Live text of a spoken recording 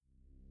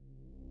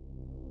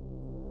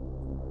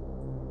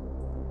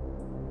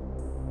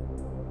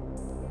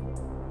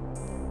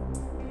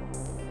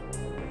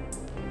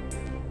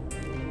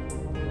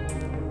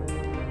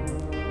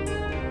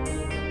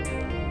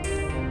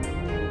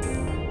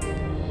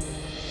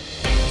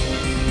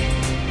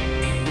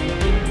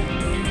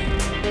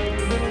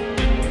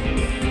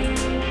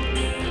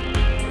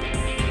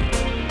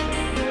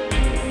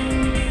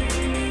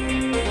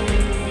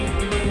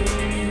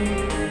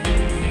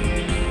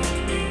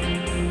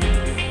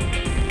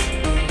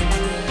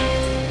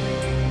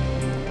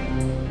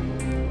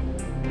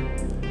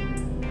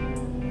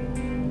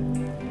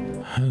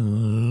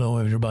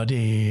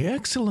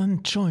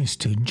excellent choice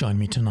to join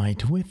me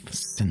tonight with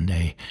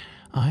syndae.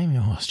 I'm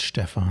your host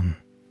Stefan.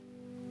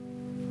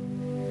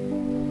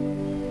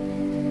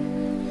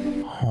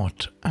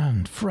 Hot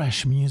and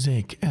fresh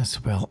music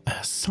as well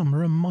as some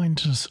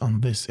reminders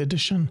on this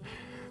edition,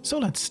 so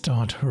let's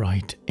start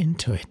right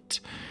into it.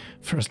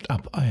 First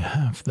up I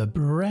have the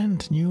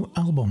brand new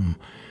album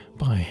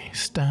by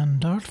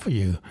Stand Out For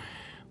You,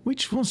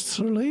 which was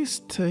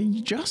released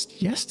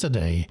just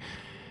yesterday.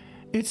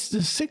 It's the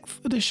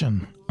 6th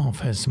edition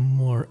of his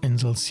More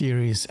Insel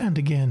series, and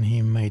again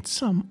he made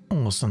some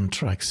awesome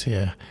tracks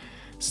here.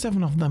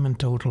 7 of them in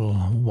total,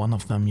 one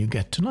of them you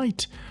get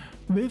tonight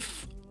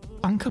with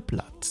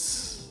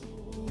Ankerplatz.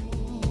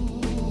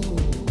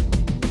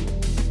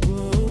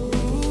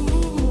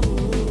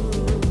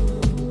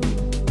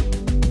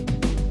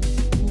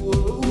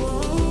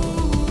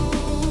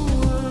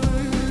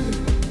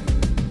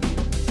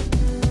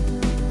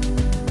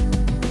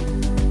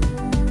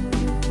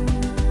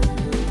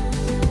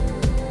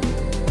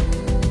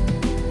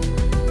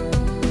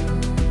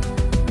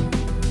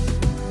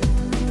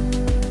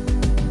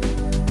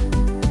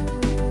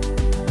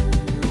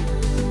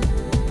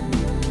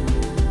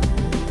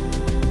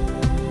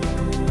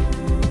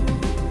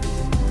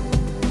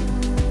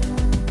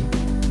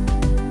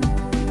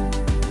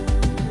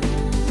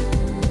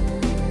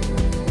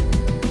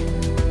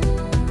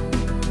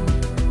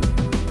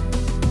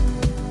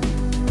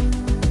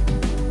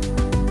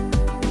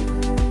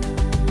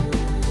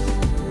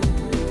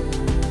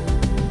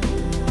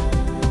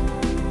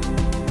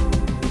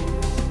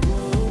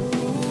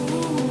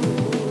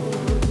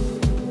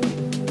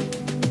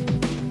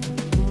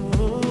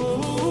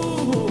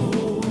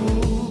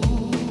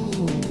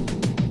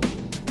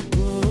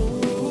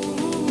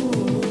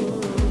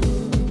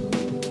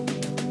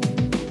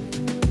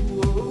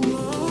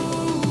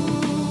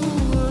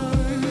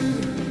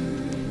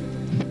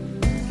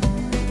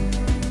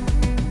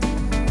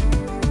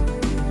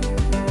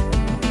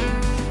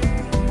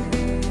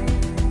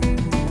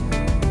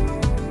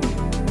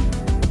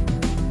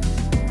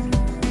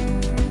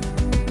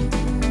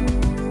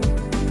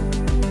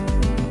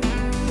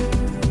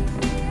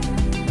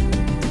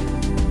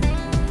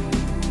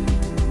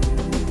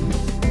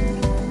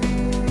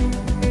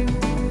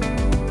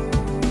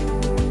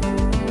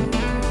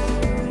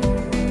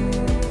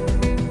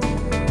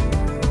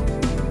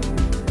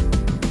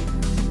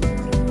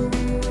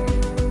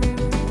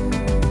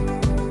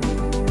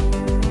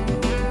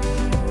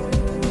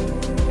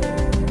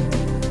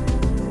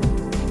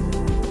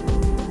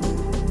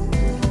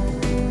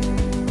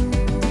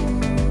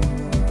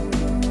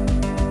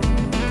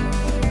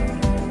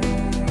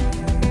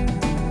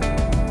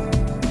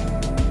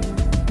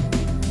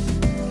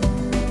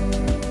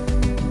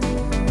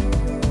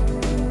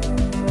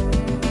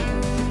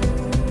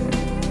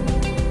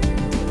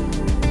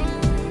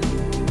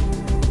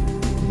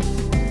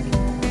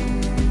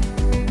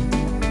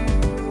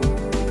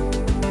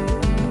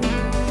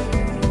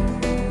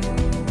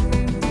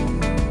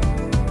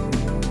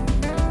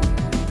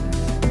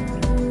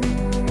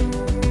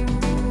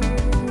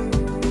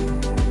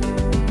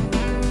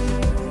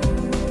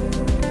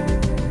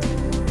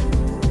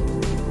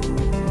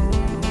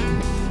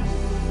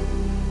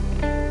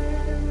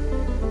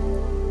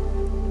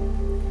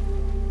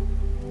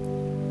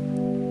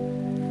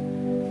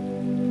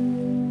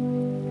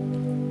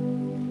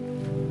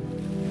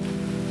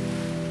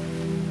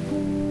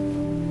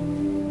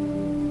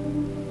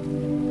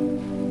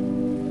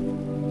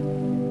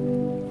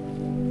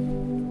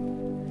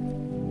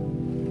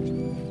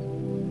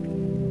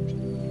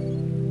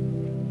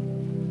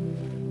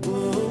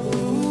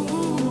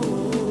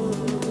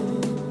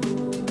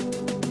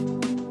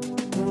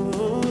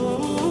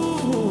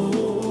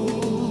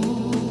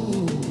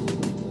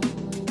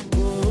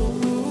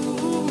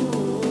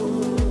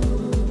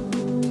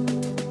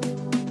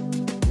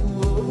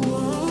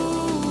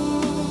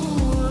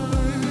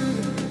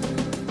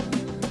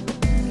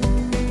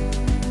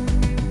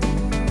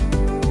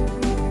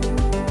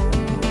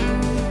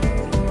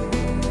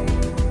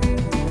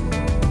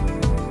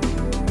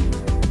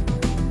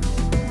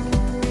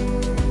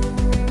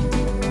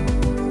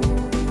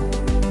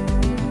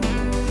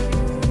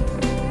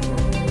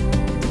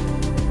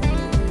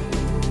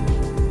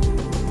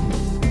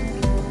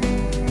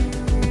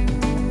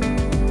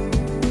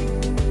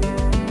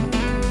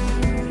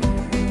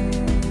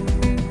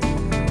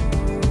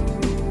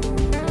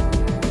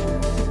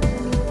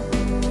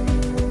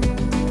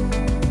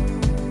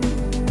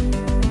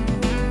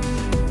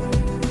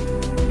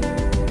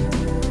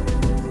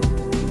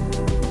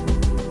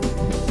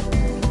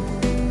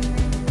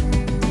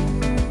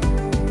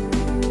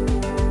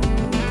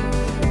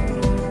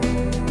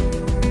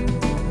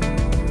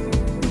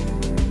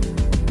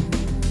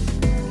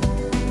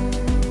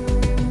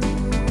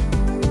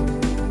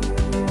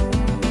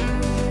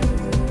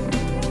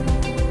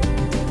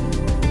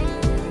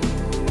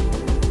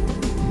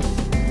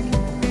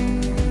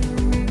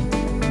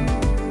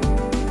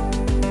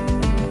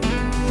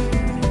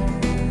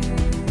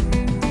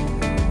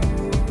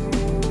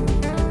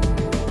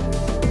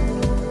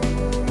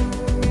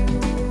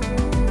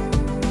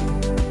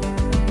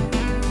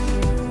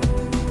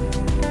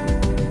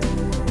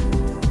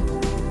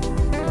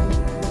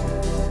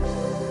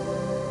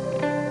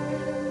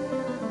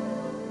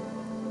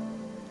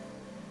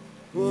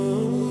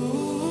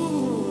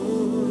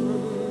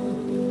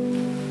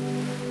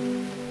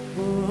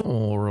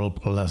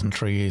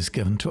 pleasantry is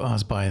given to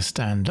us by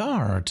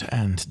Standard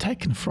and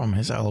taken from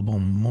his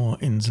album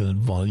Moorinsel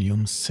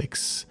Volume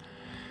 6.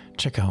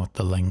 Check out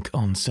the link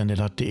on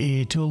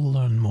syndae.de to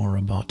learn more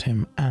about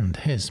him and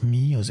his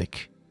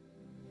music.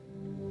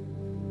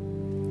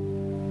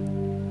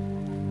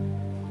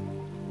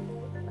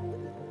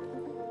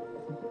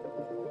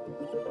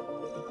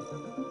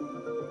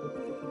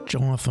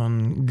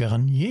 Jonathan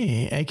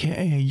Garnier,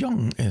 aka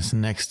Young, is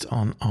next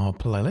on our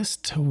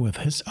playlist with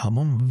his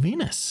album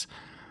Venus.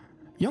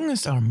 Young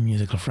is our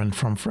musical friend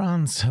from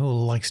France who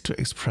likes to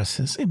express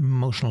his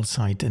emotional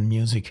side in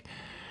music.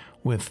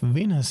 With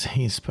Venus,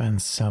 he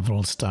spans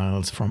several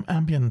styles from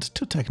ambient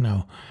to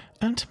techno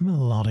and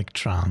melodic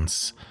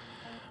trance.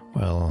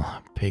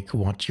 Well, pick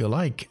what you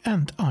like,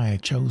 and I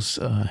chose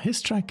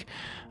his track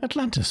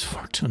Atlantis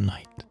for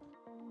tonight.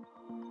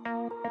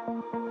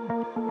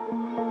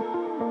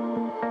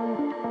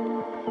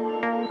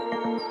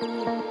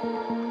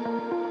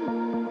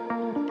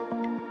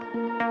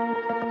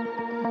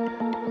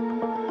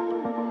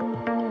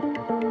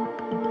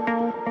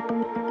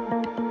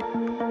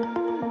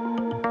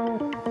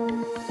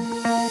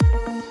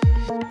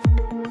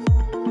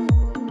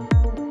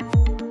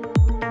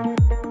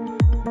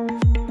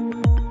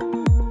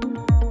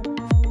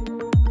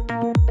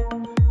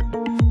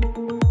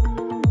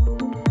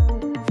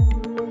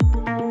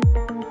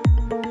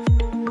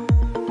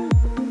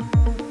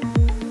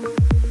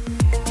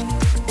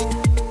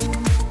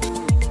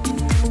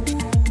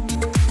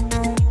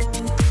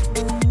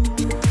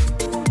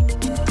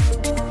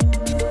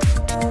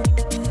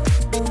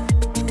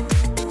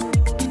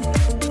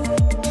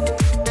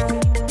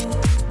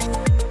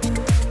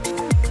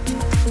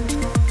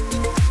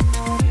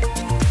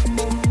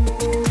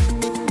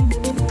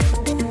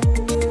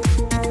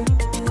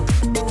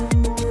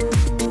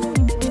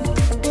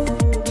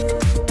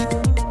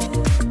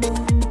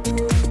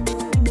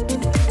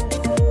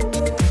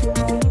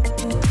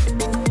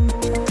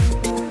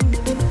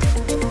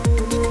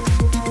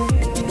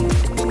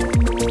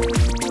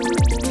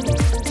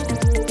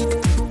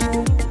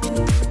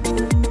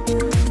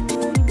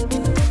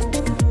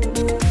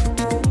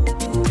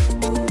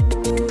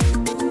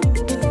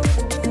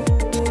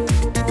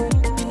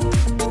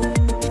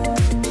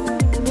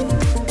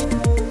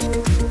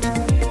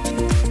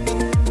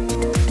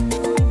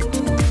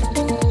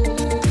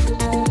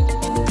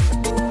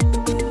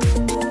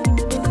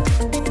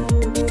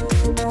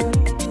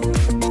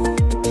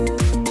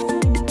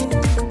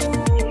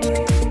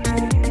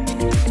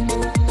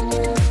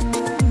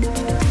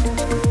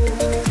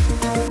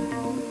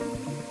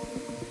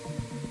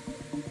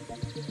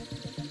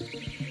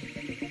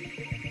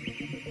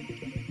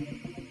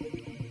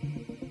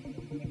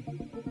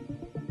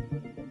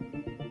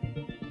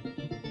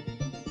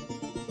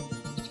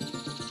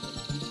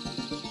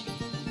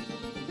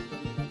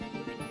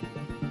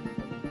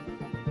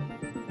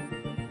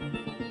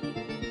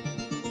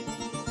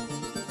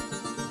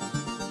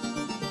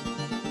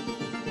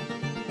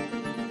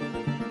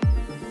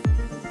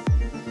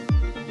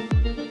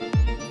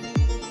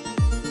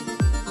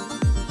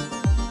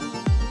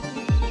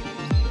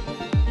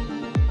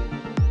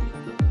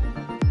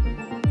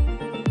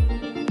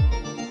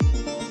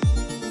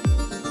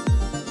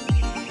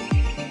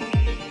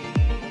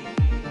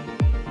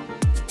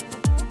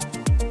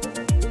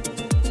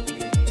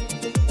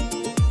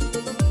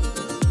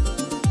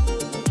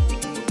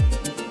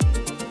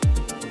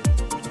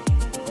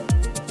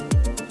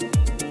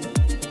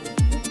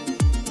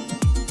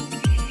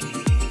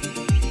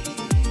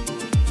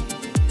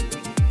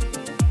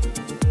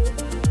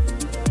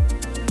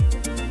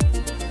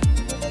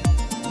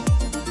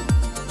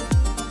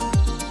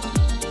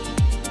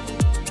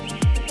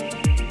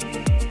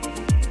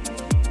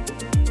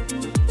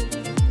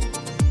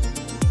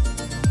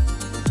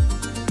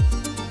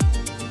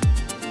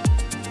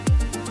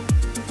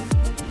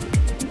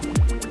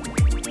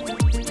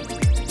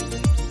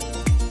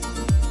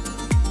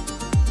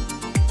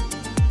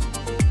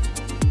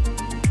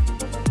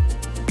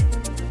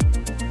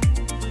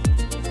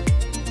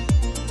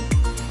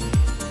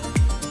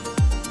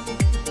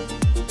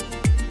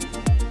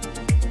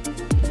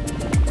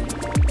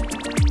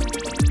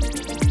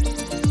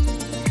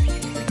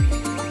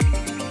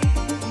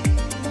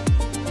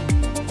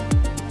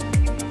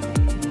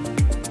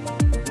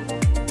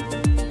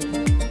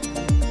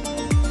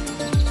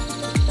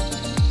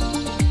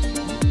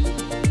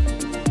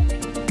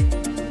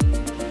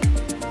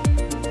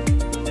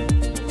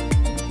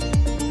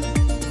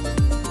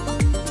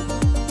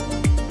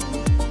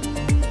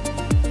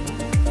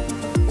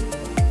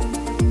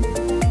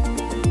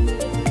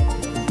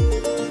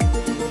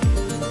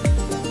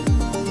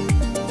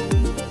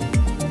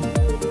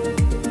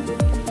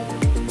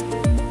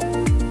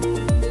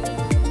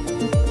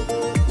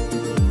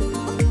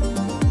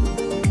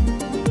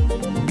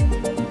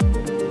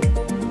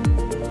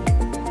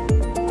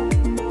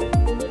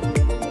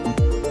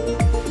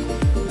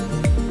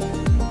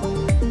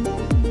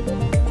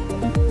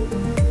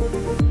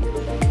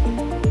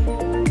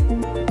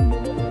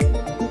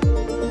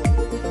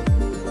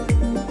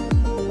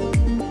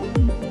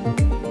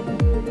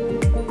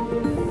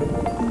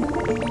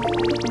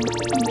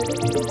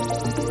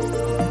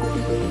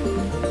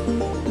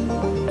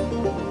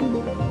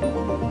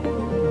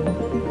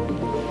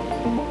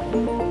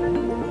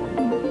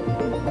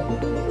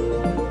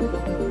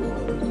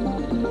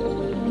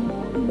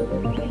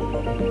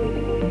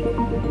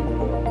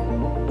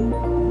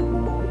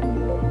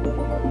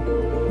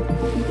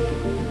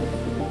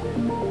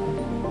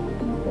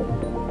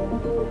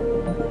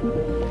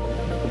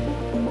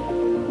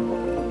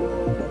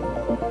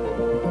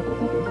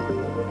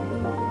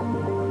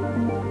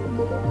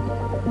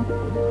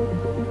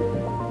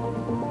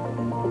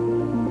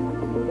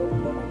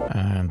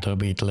 And the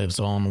beat lives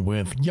on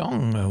with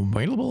Young,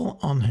 available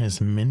on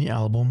his mini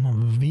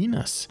album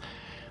Venus.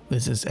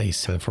 This is a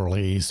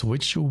self-release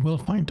which you will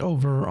find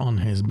over on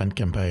his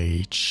Bandcamp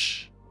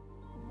page.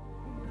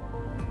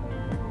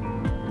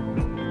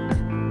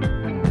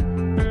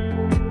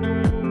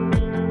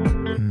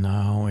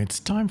 Now it's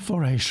time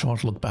for a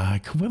short look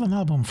back with an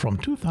album from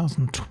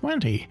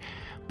 2020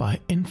 by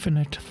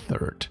Infinite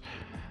Third.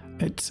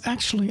 It's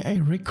actually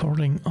a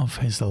recording of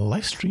his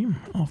live stream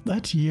of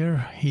that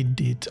year he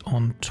did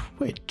on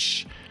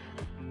Twitch.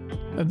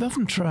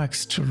 11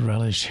 tracks to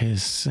relish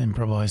his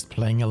improvised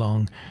playing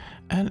along,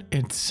 and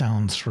it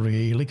sounds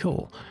really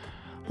cool.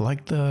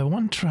 Like the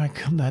one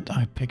track that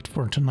I picked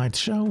for tonight's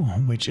show,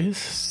 which is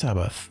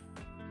Sabbath.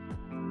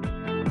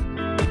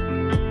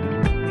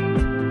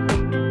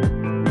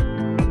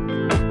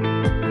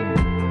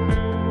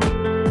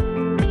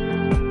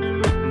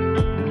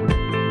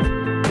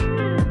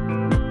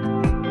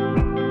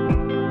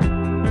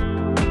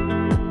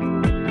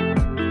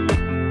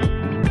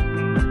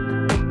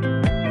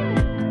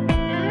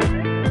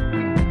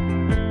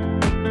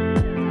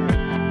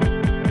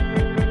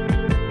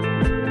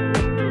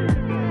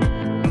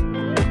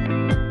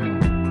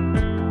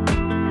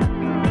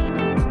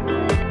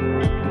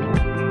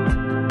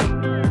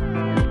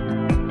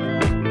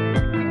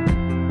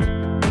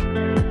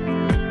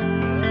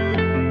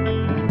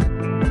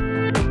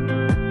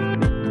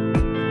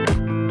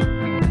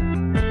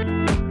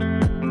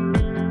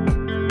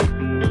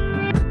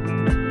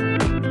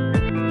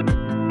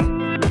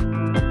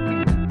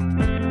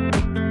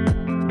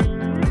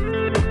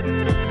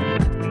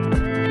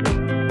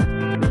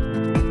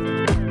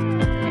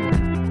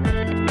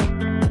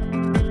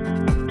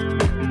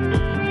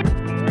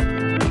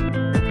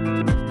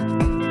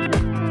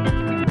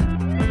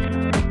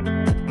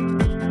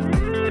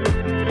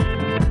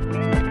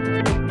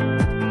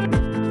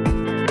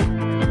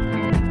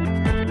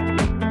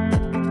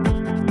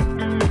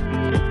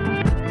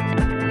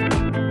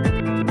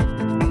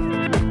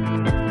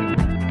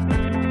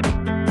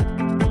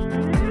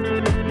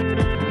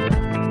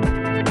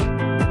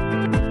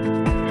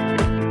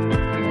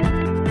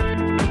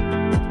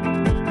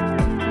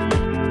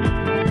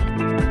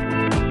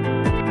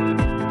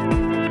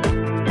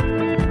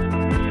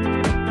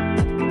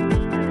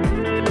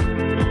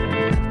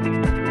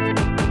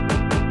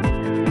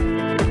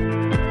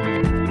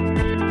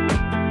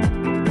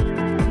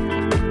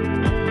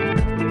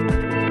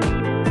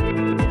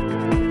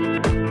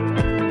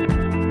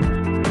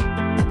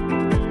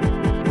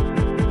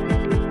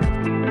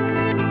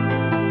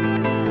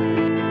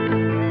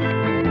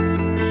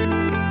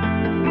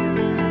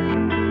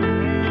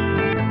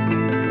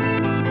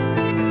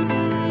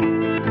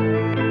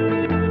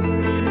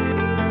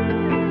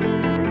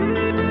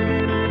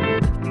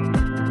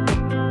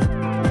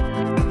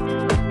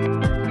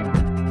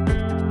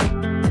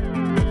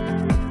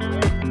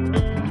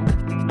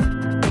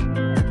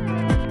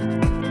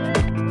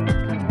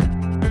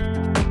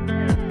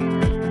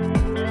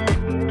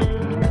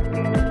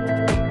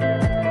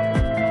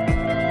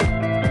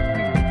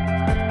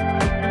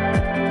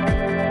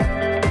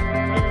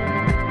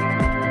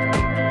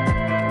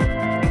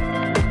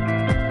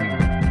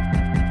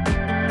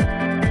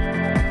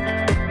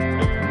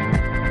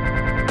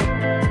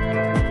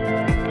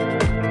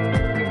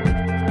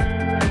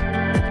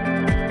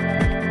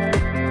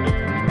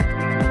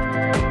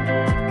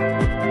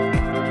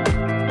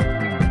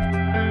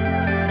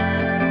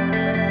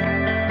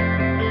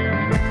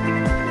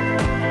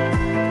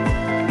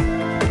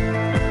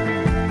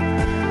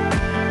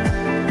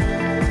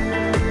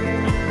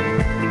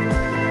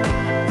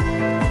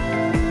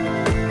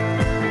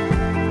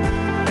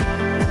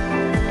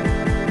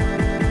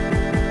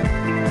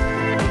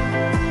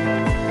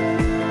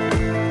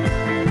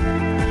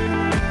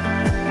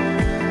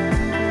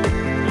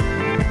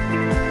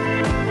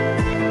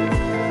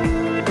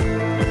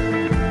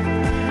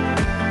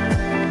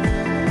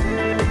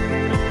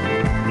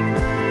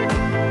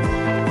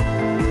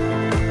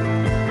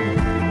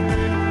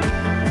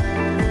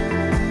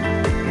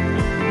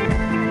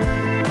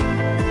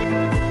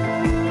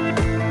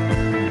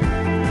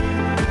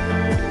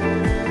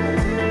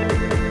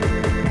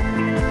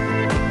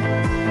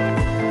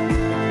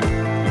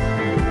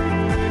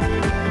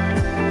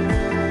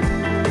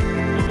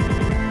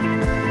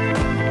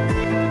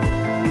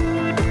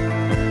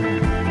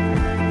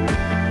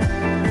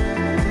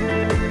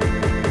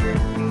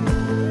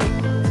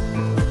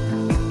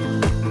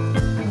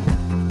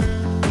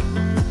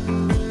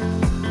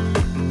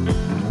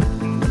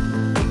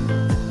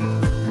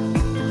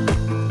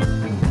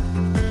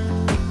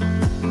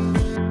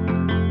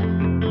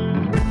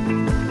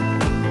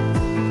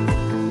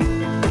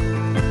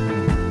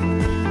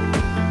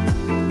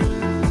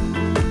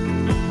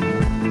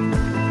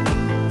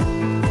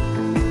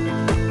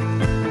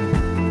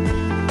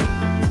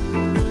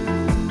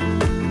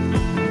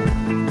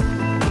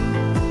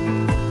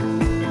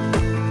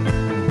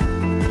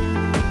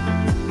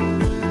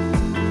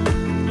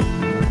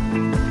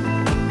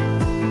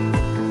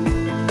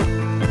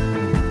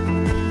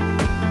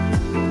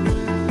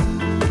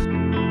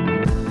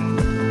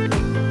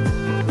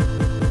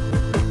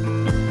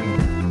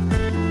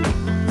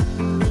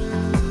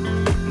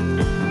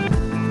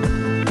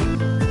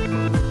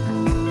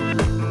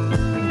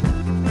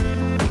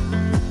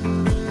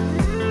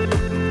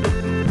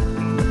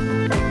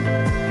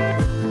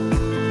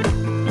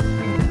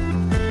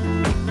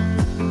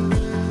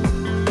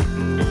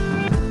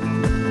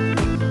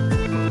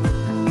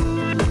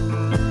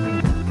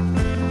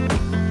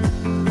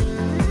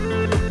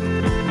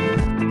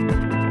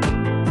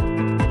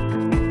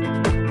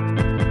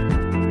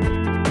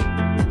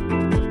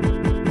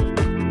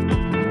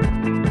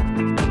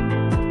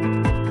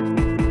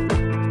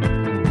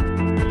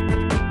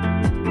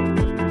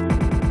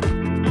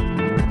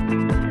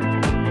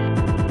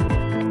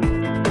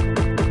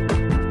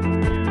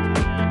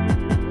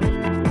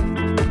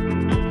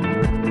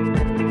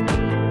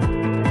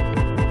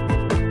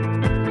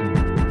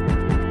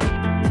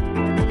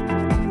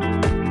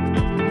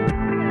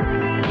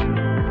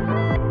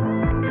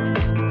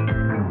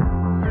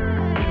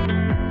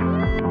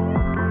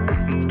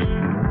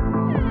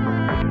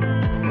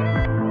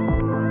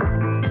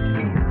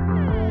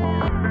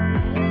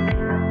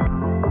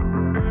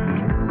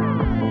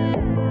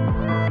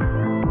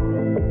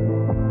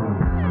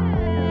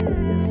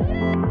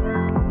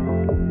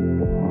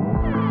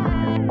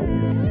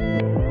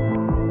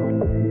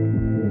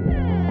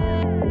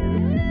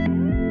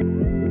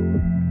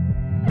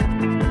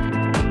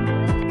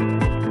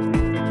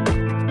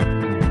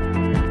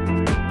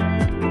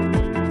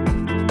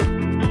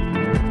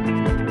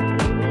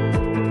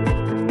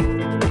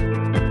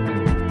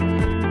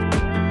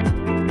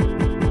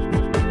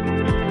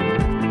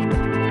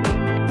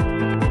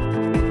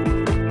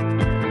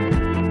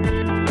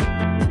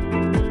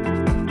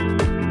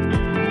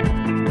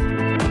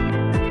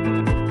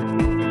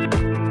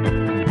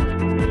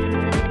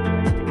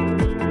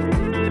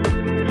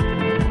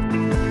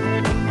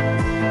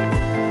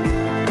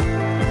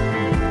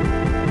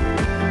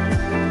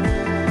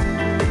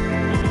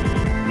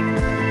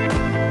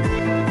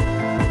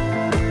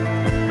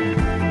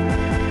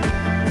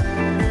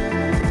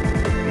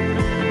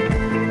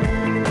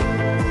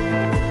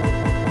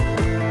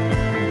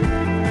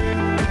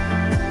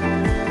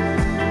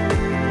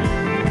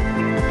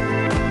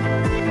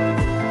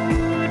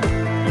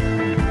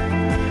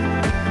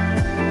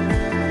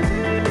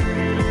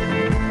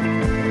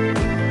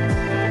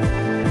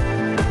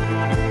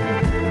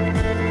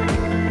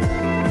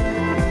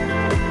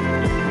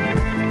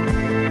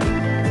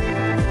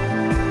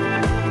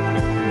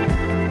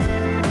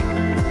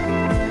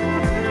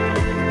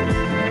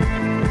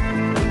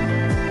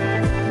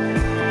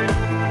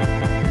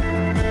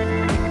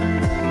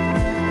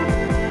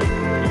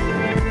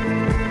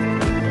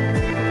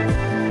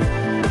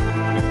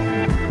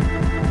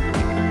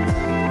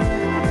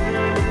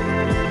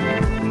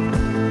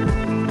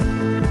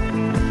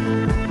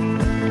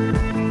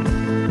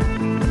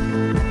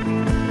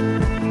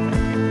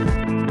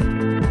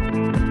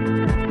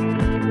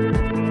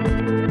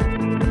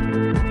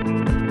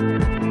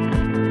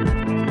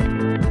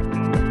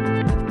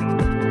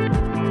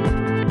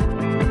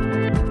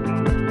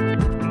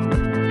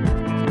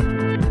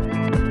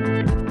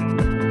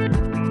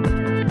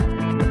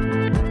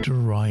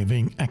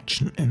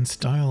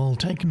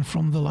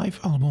 live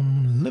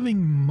album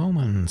Living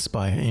Moments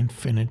by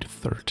Infinite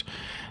Third.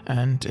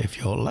 And if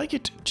you like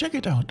it, check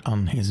it out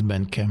on his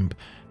Bandcamp,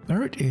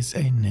 where it is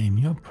a Name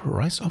Your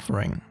Price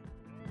offering.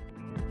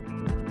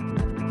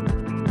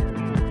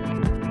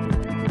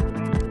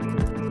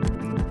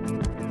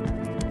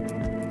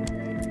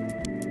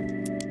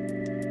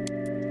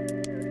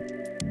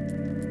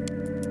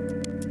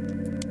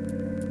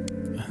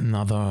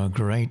 Another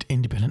great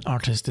independent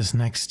artist is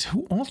next,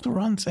 who also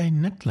runs a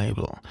net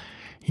label.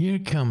 Here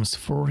comes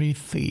 40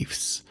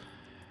 Thieves.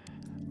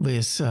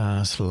 This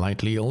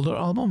slightly older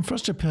album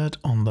first appeared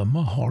on the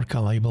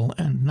Mahorka label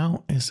and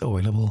now is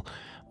available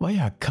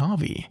via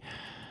Kavi.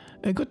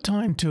 A good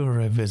time to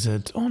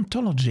revisit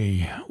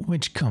Ontology,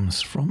 which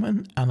comes from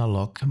an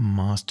analog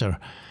master.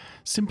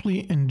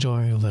 Simply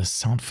enjoy the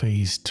sound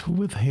feast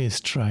with his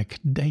track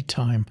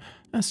Daytime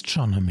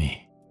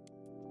Astronomy.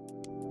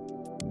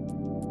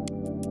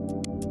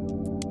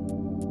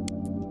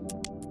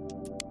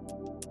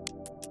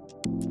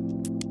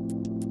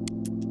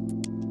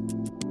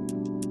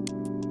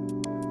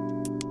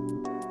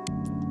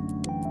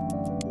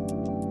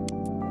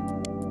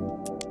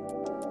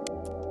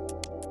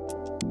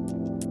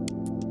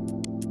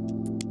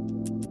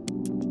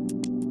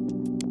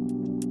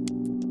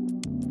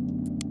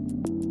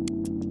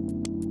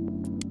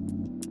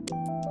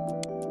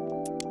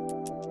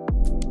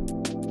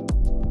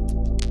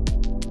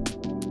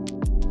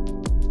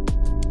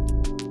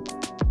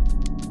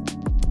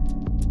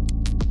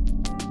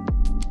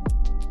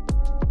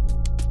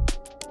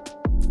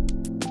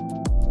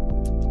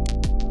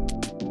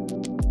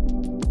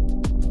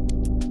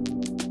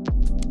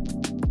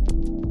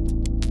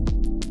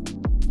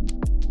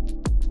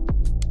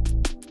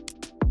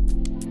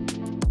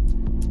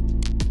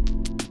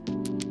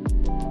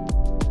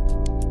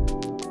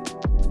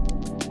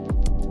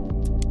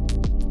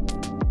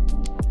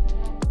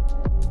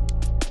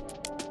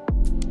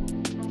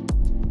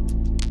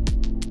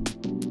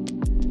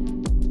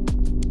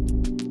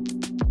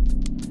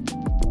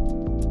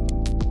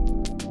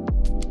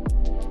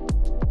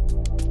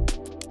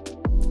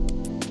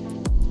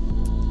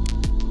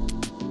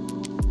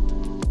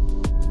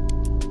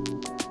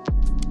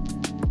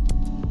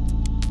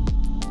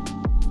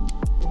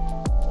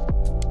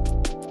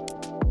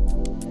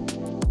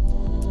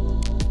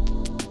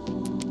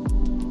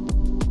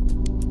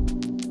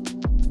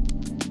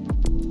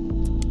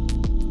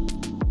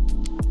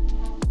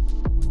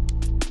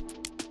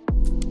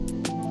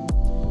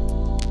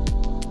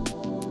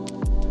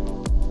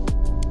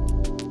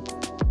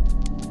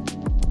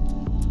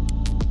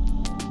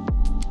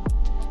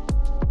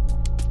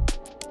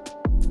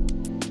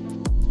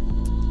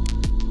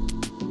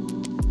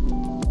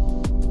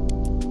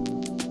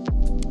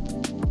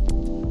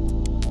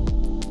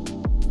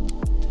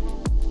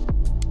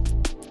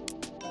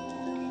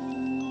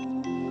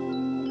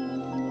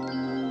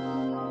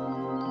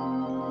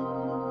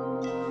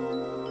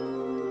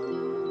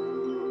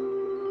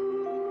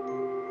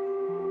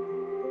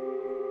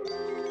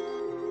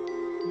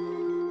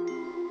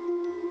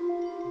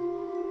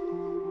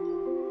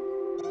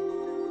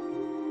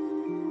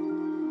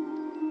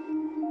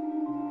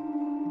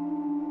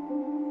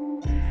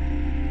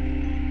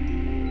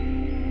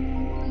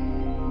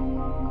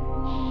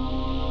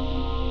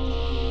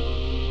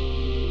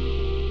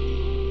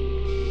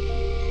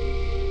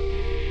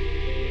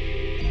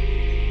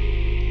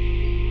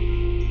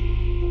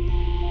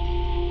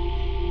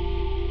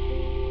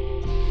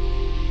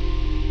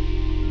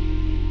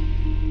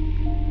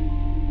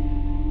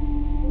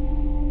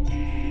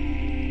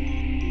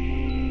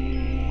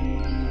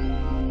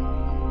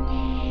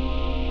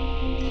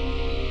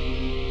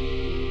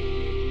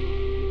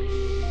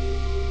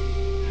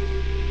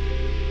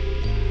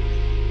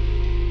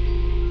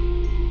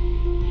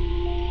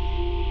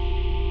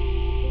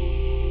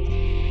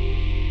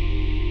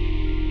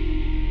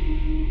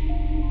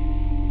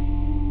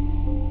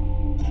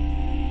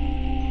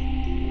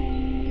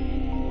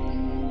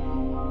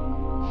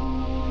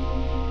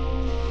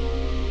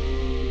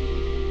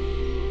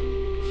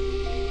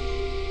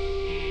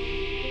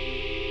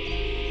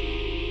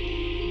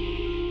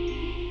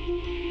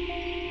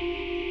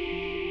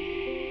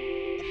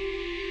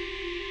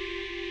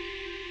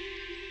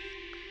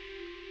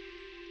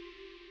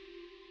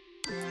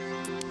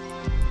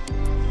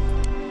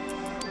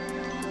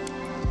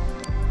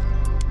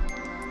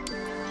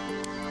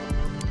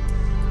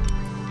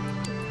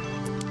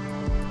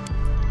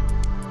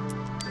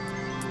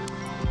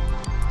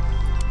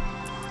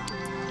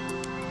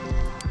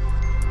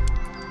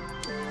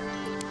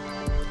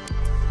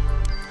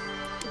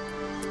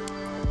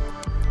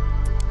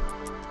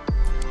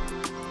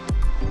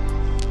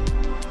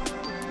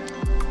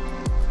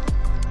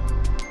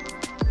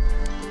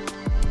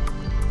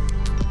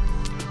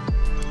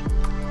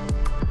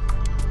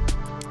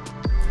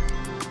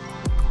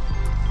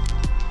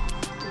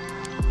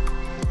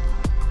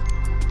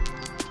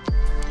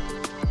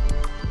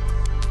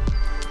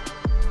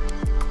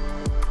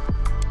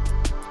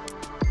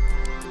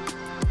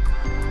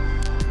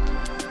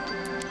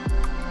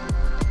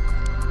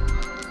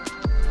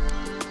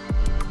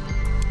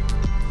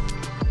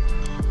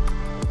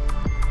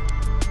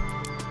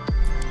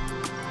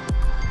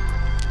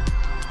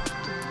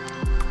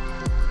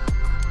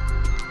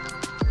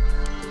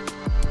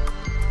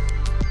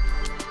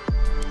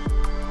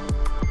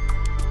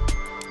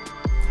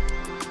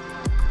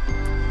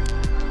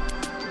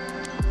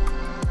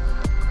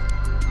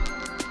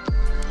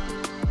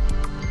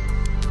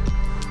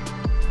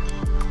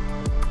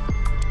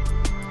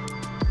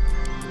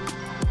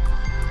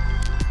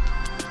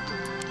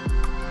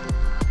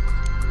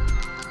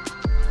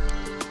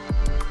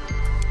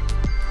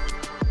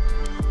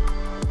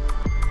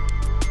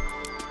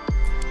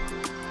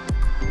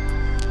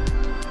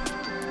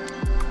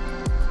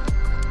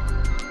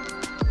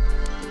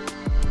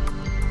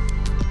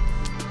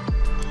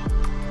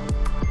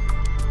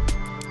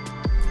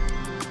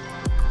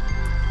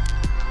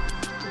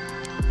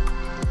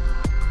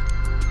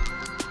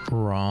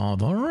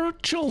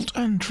 Chilled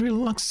and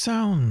Relaxed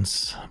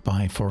Sounds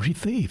by 40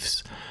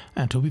 Thieves,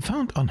 and to be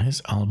found on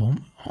his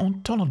album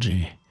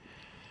Ontology.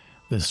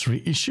 This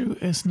reissue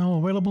is now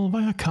available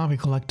via Kavi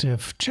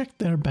Collective. Check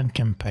their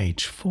Bandcamp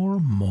page for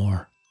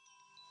more.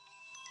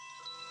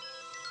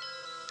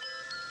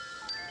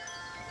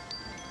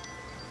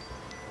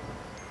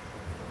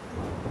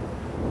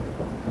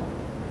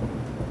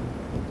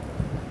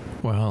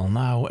 Well,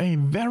 now a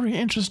very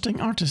interesting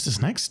artist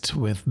is next,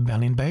 with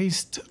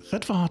Berlin-based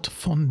Edward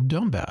von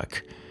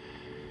Dürnberg.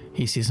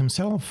 He sees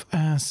himself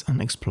as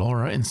an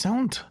explorer in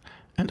sound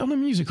and on a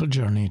musical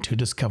journey to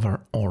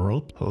discover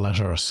oral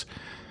pleasures.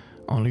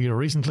 Only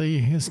recently,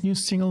 his new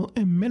single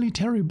A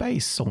Military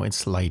Base saw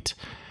its light,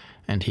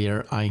 and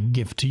here I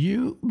give to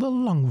you the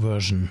long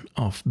version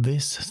of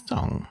this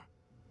song.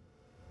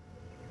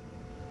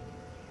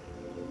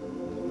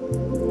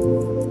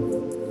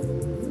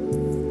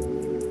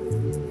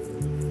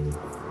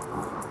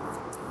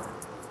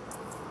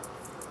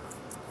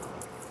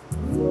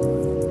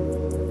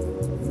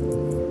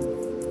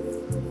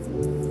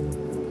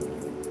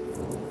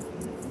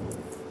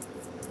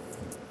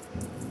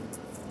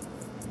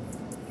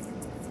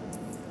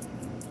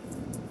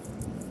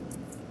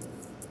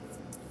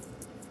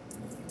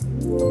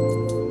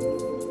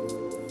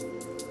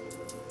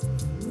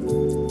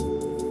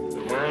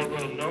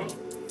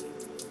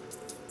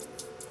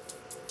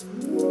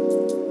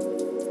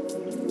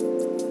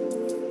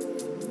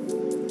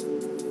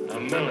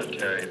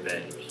 Military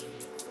base.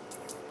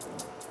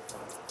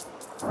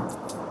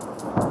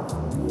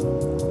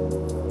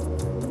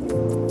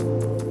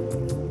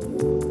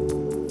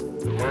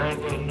 The world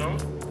will know.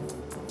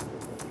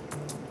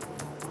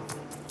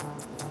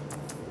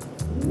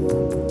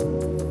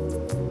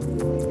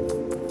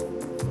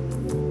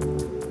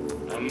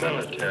 A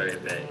military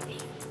base.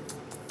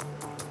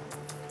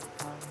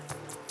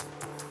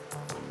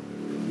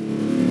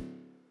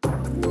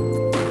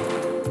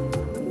 The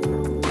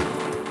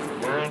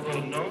world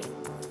will know.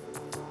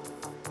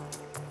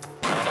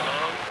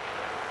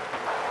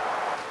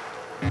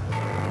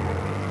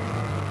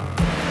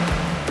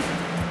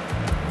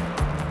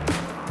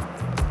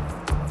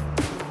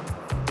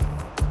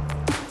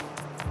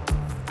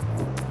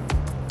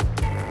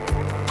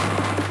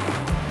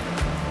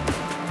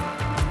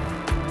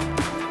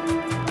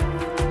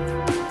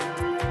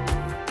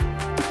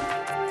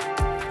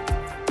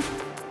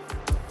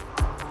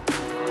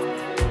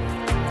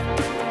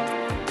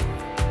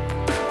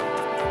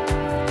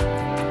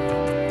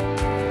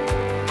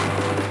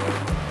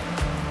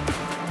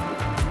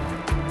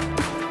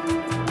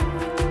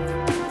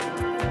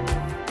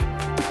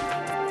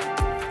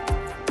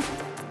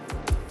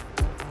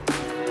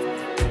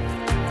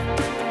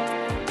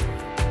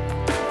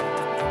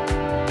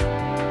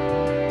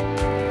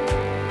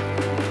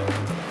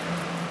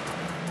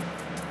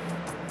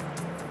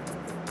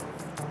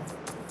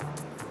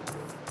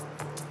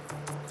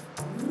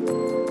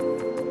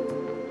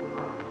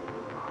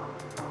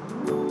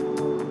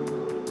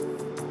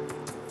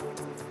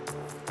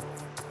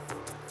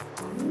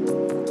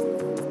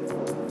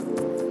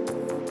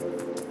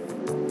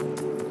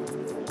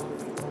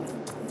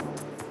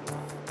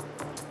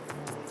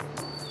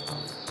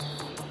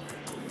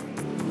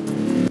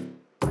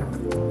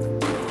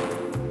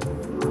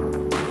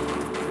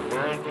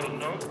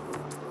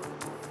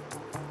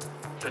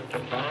 That the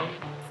bomb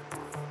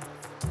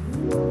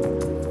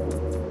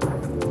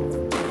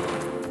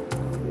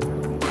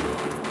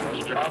was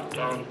dropped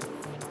on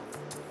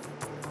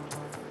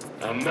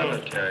a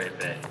military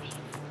base.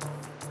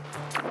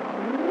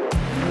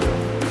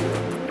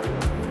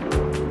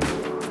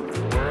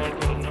 The world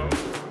will know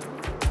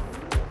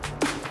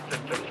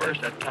that the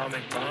first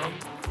atomic bomb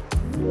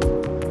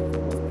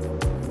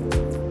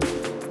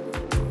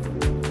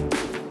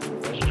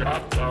was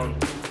dropped on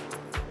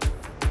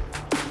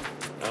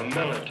a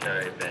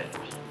military base.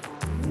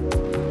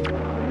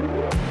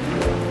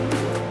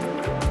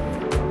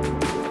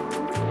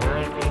 The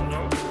world will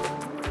know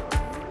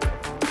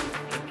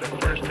that the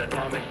first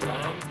atomic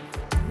bomb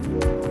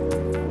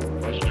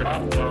was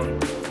dropped on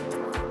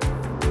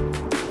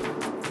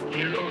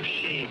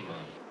Hiroshima,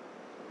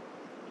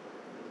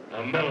 a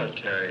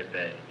military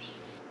base.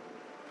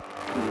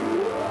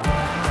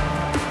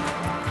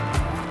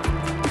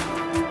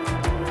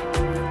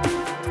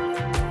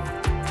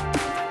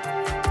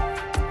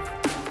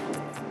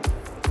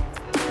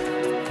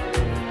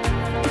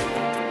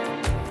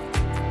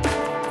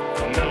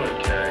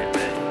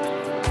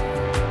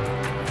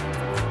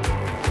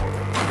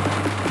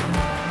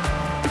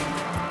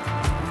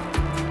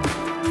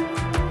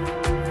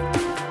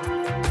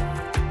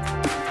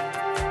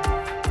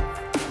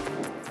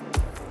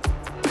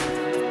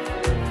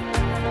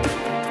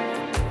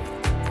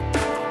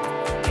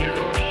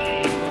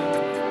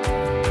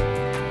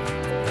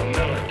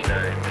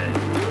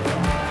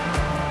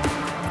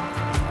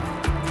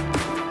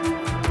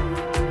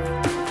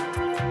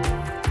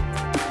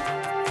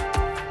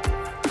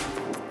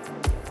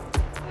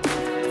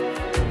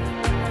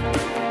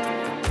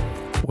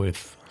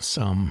 With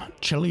some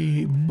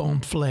chilly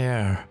bomb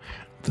flair,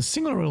 The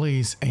single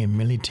release, a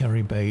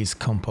military base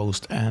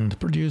composed and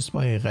produced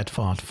by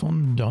Redfahrt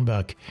von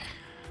Dornberg.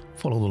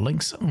 Follow the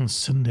links on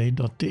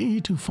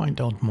syndae.de to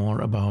find out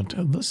more about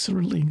this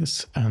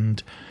release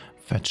and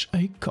fetch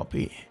a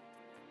copy.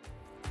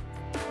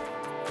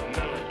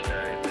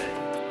 Military base.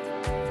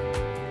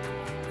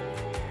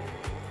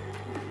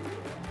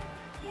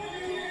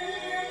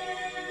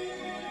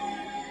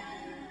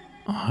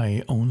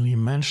 I only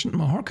mentioned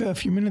Mahorca a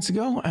few minutes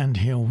ago, and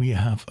here we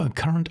have a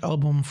current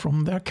album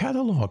from their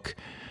catalog.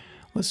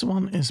 This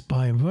one is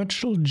by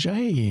Virtual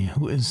J,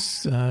 who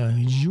is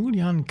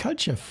Julian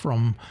Kalchev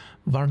from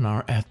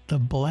Varna at the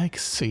Black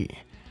Sea.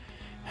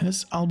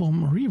 His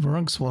album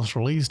Reworks was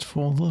released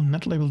for the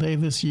Net Label Day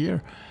this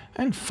year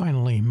and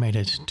finally made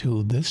it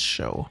to this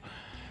show.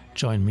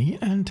 Join me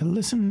and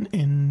listen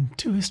in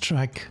to his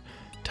track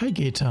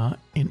Taigeta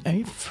in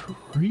a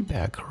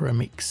Freeberg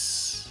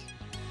remix.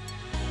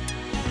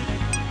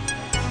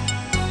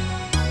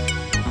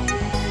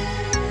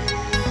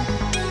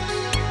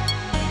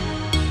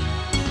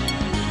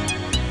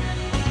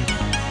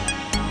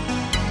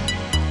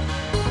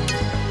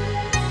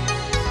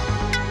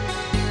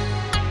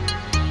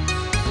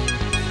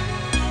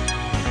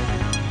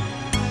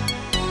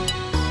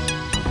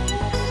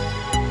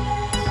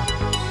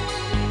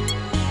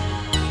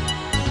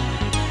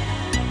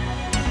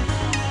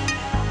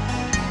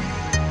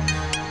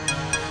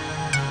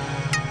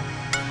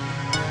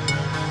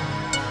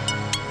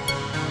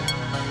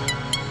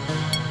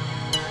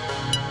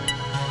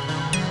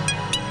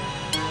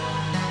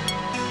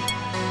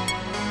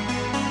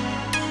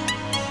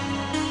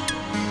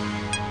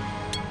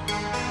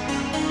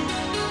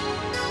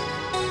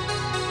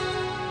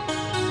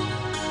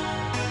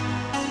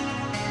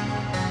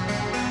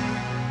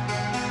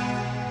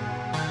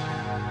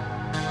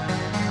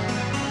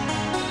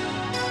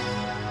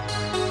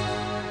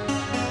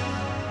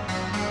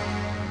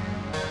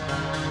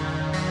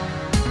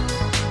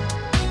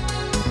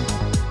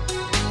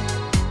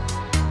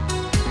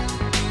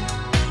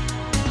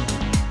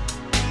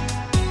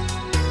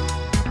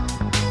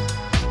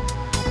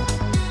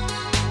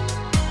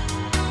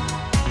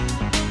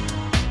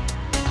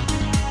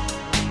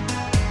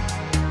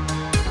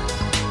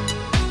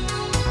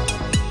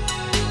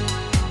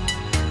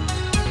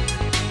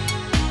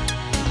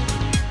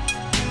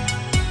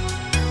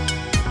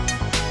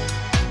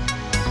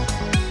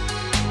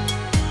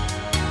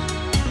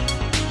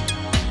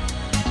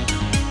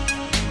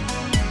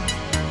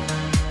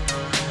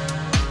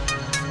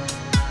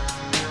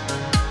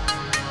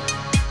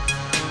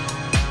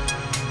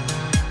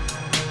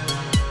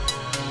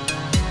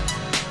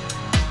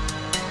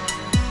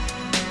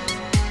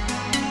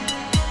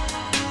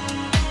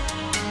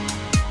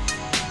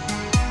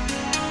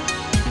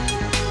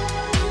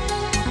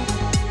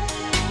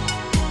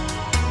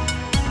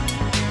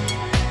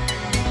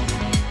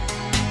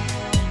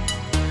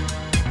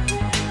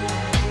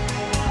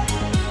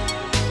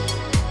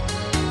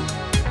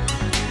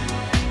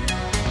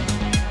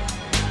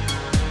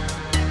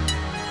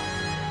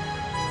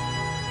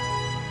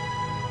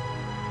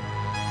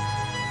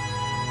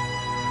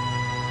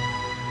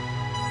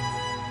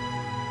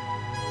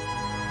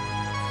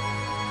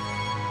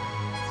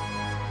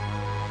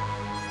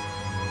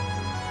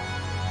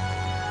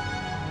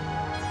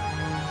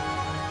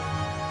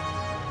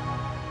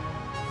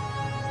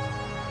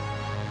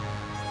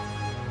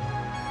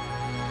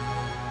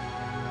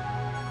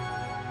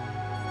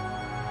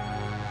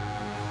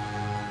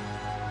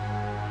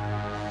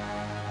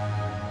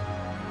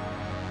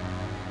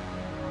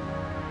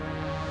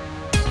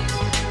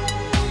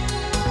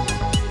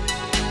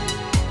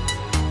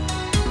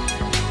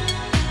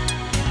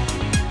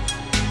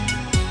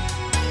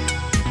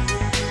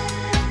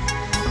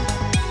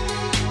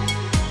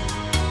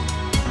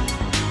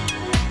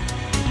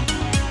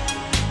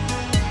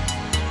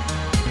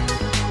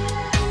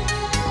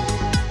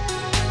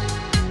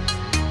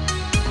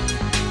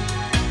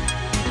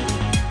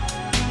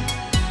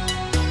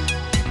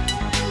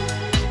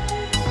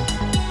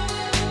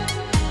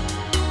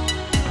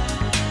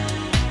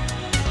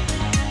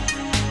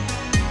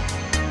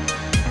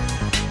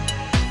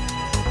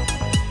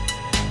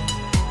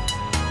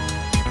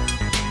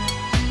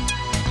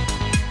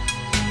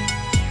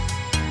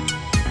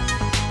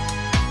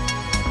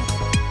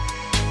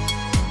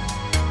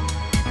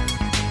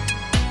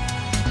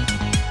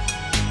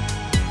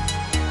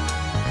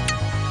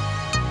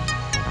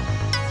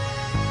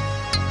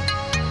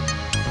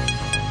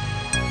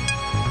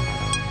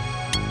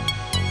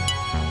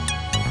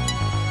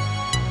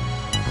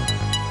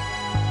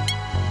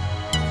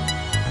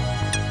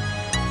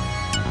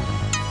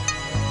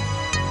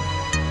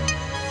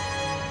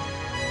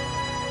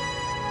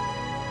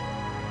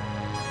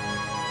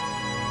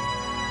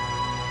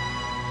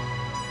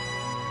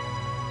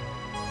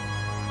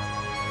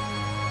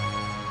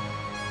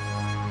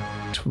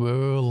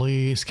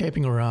 twirly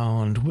escaping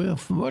around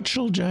with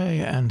Virtual J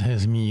and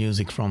his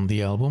music from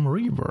the album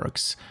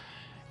Reworks.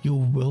 You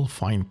will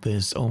find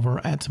this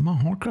over at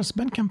Mahorca's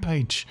Bandcamp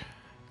page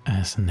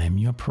as Name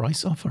Your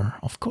Price offer,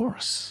 of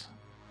course.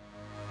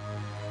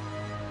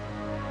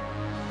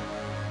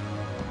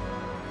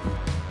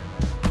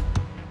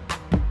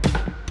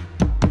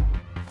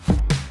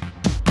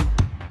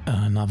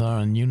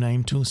 Another new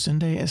name to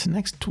syndae is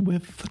next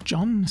with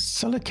John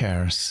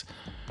Selekers,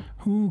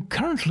 who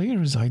currently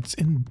resides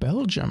in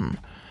Belgium.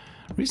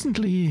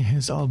 Recently,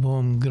 his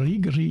album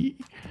Grigri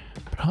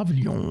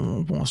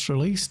Pavillon was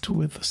released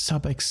with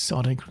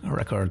Subexotic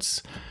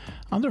Records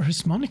under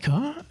his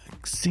moniker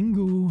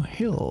Xingu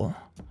Hill.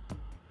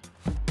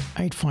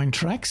 8 fine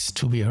tracks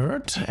to be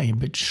heard, a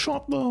bit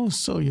short though,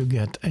 so you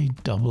get a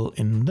double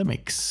in the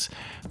mix.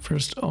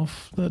 First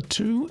of the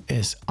two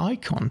is Eye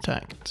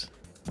Contact.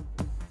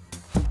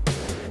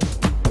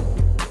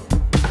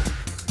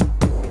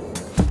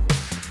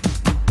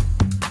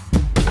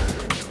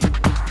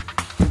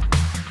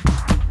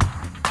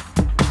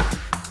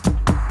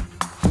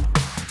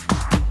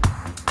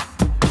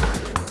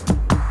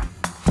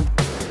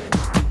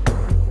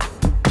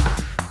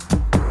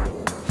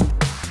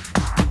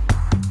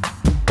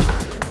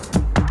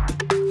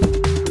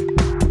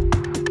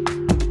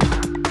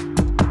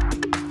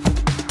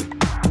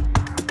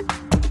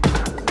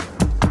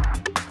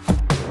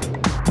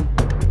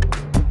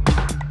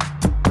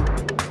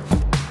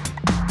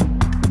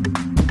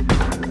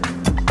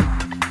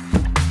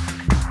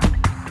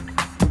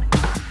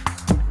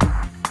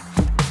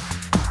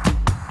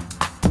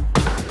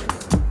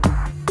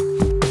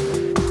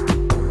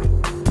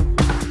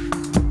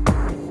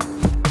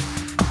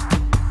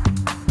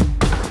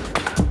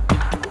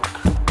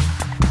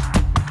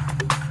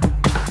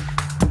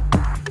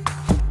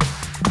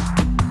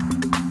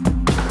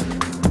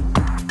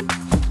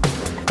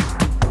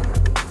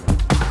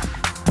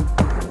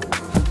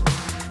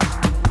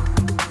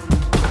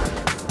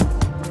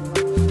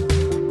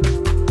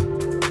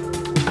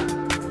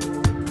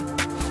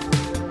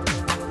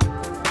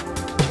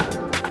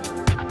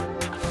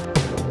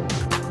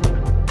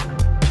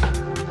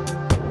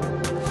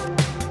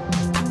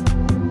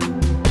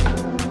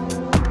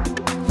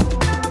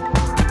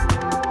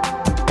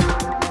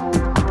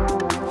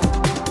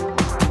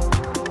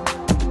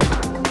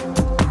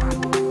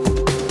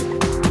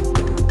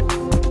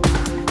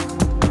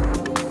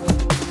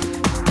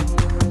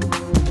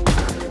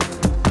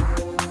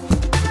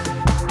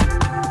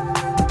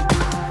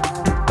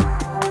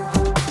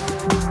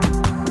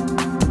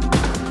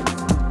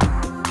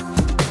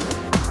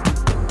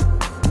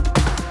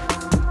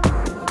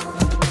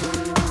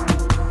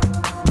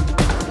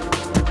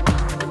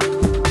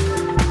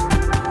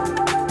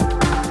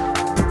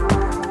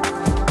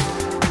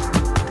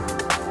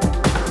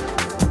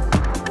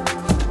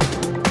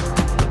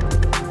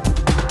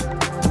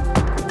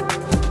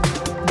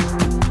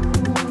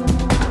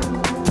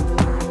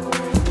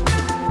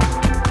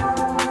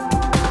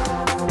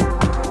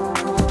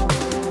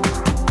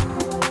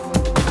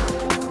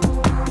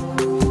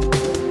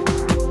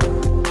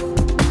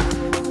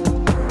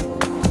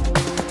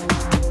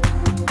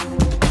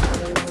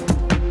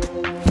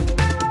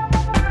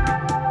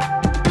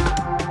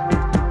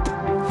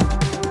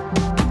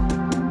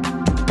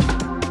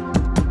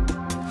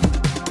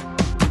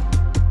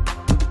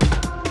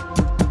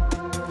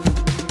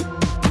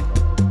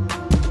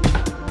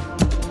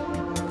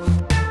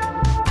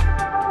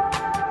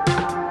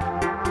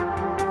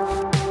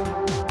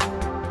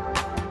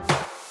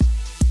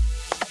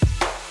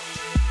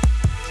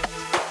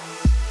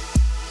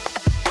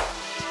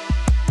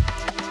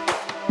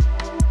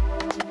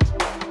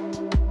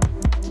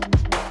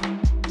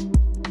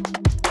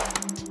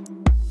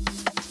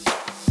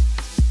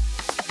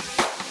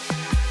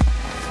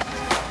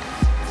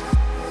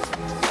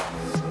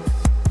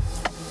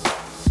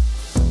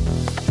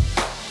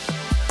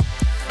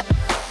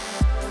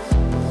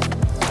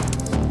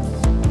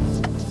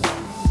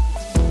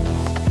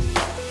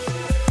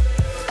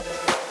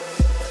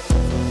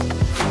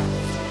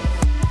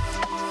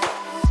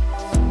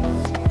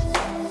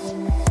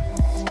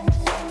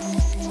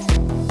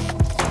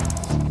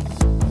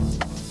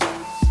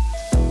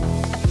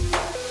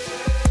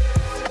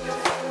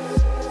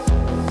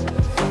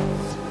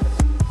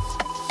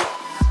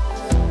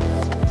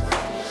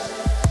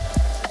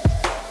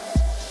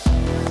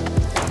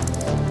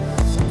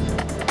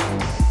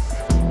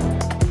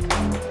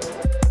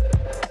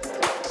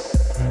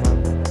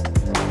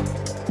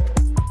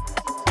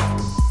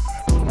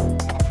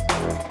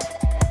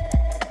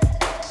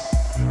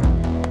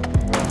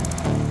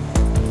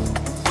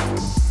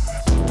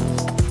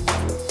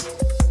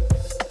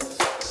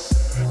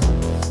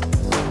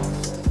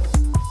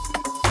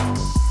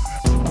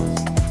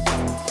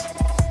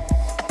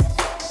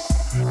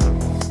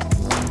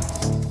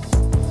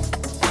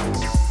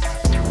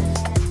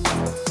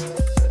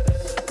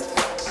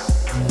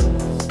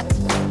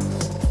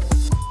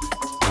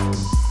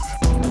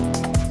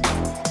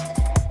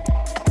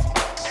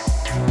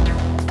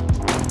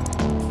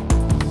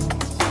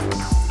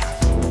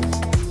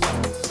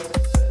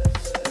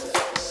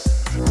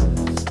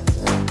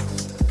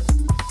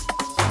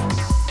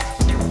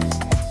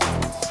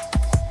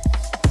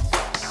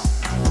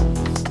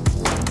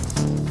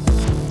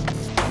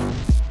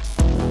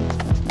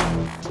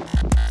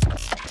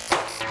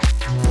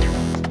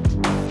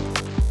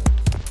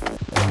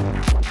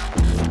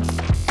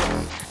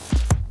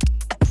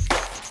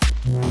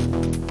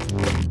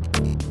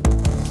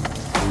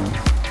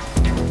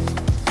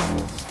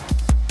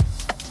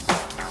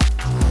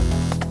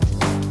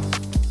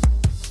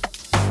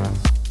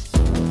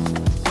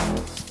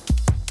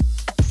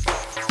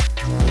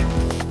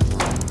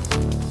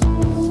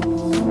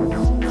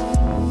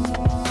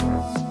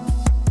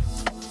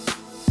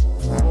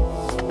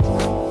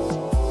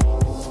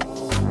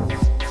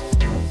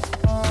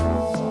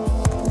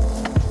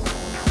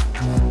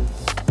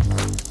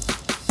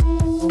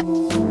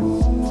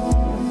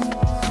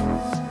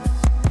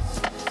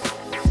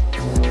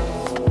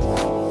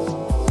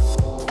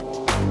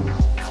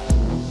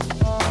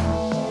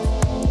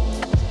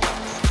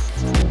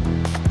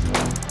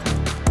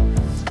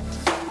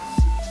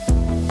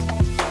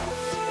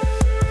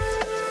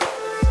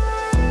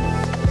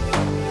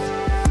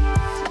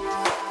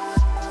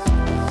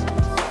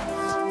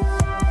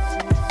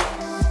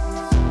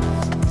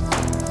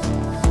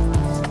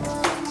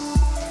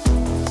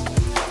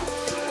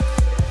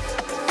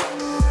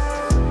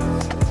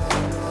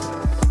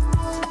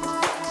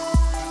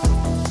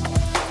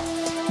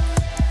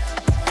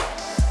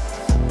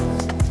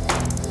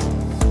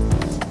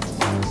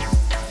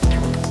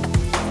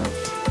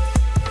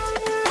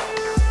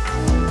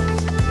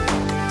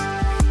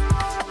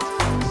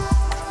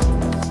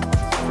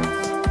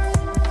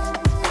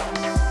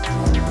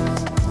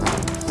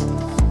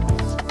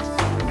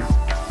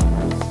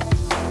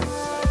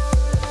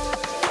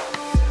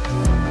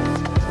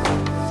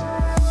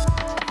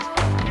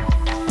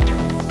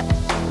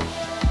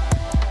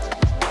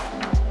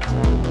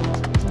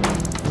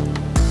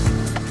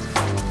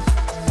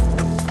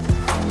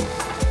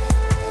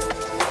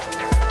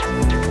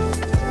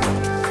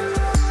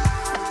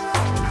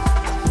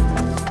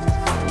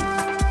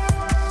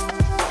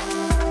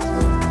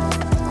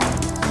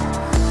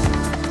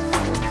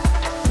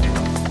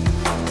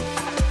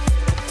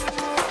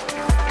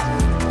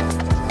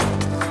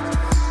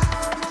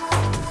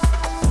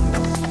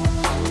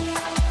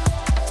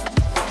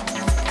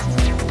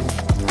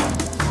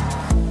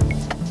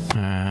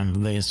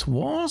 this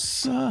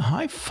was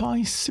Hi-Fi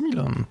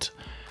Simulant,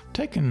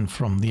 taken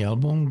from the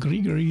album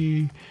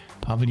Grigory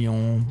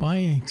Pavilion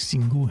by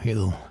Xingu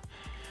Hill.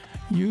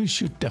 You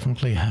should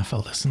definitely have a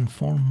listen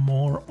for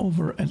more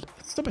over at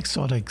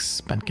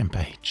Subexotic's Bandcamp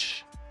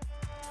page.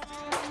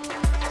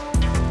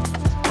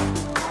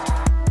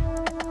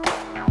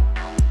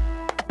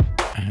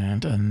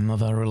 And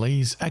another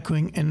release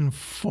echoing in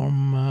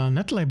from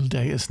Netlabel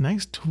Day is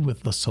next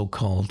with the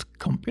so-called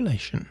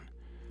compilation.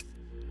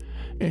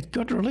 It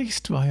got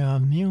released via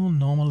Neo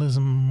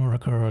Normalism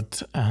record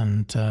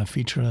and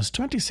features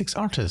 26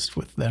 artists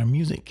with their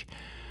music.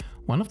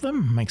 One of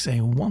them makes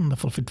a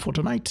wonderful fit for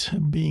tonight,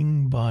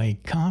 being by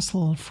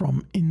Castle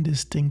from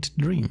Indistinct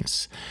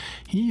Dreams.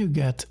 Here you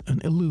get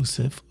an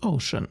elusive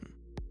ocean.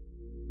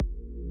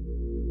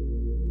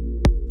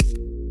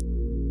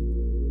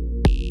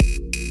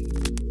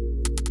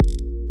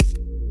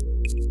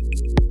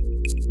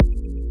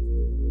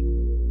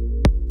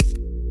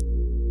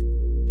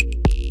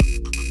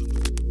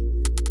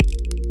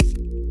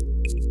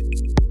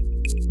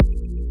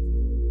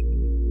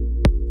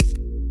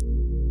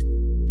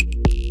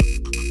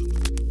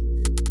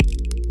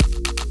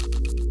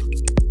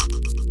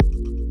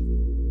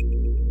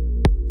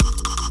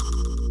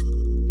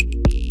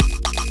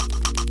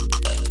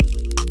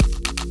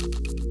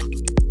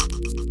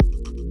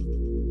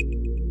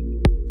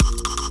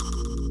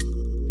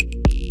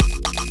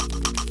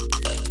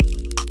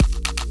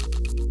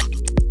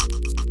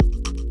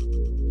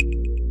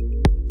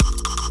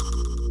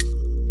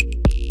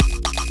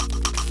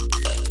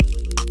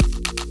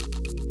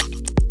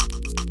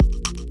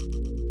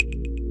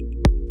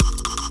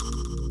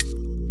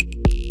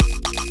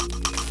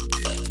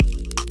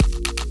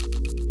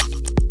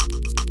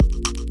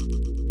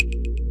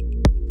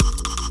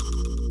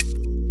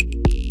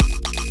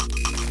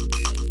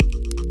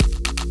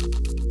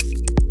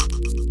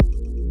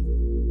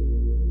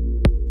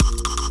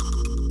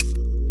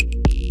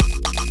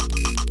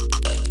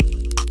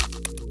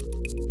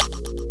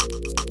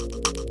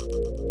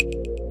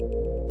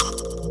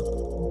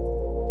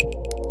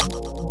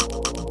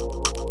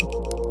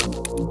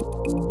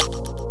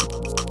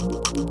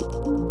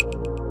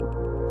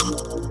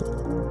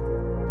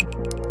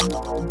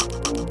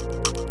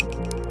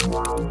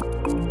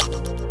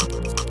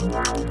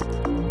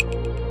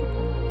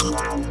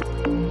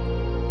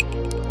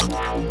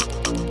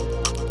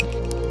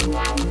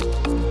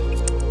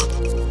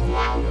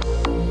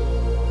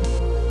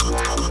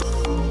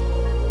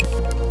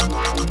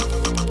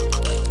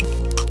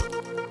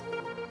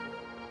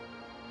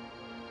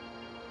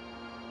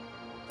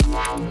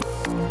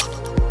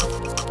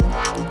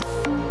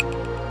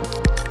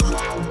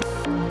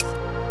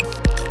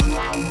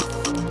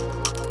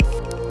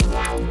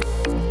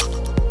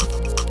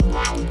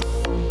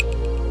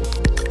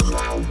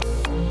 Wow.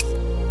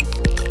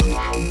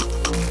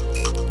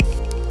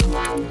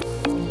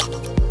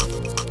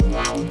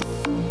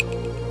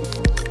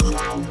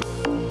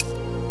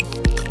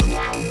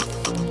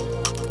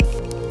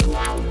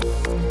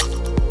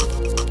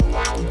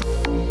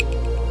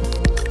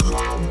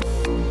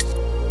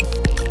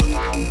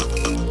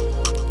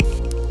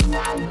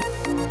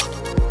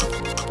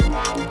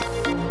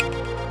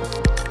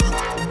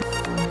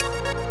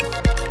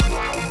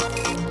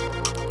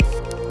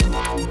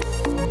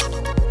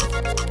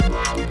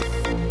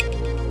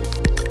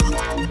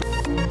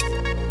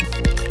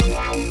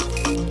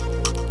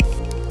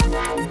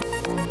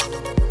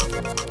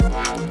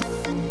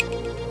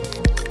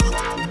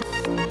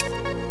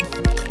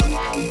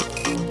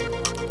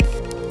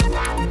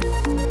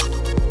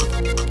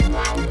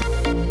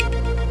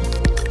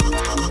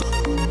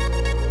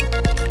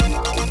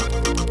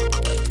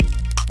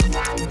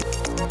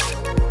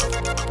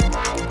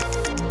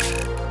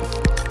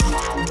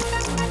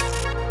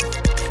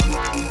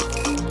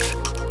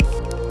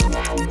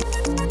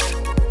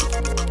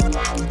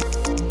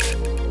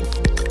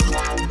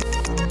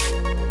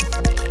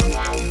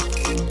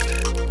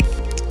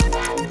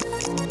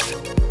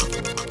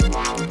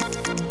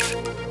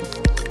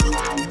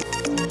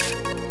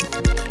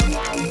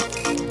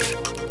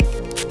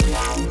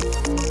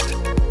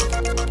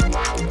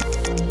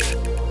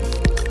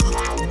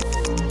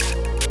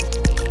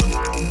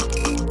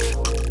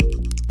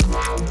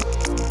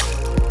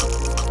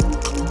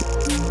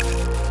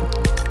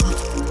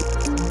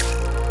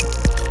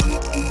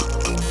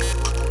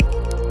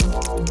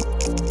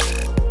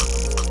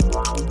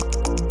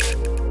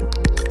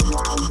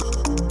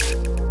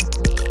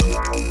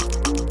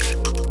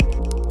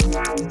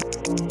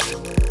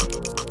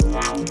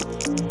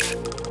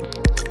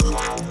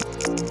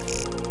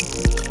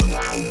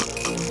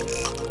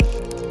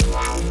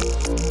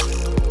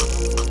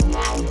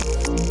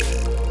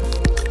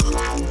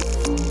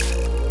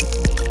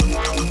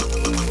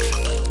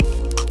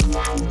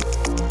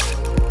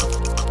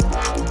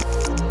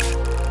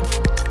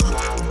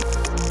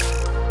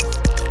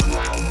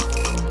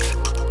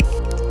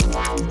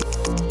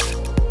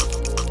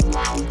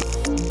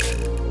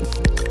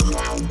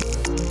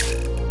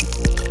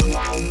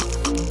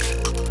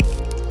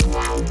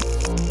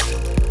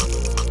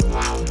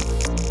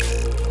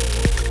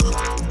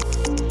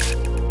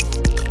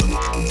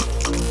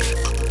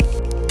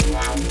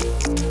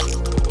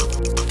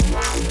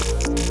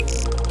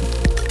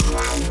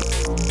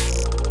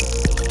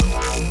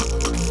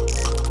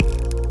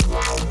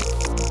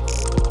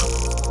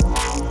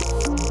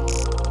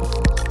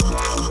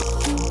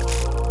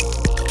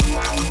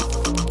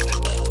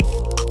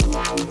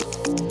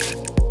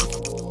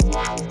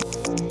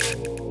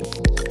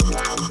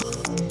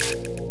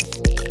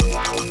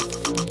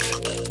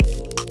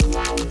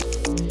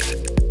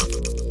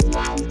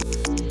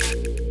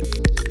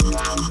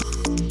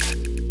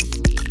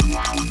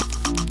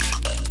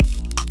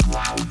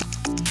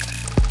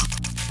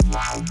 The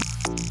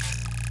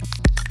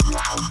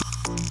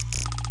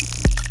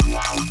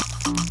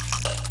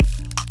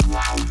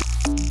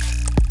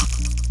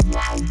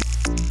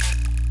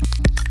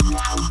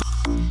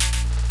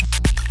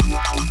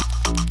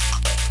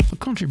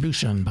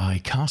contribution by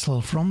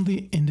Castle from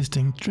the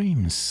Indistinct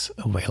Dreams,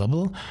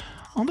 available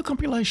on the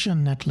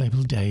compilation Net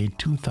Label Day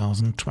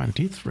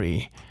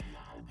 2023.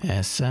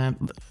 As said,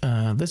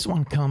 this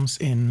one comes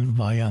in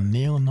via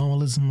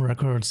Neo-Normalism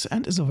Records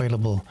and is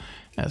available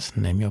as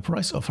Name Your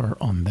Price offer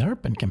on their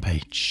Bandcamp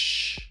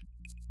page.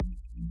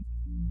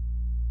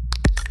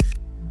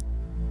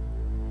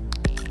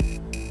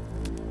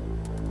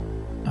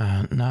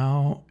 And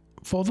now,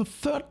 for the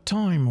third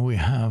time, we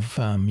have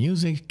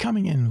music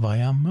coming in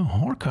via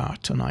Mahorca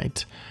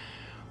tonight,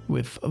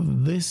 with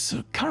this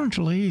current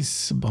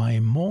release by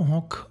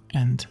Mohawk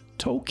and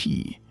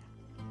Toki.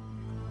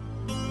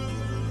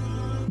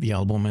 The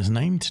album is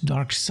named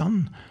Dark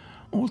Sun,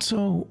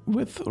 also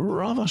with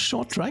rather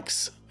short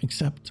tracks,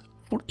 except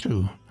for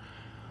two.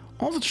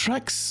 All the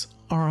tracks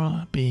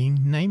are being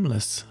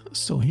nameless,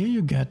 so here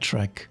you get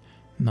track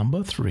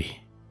number 3.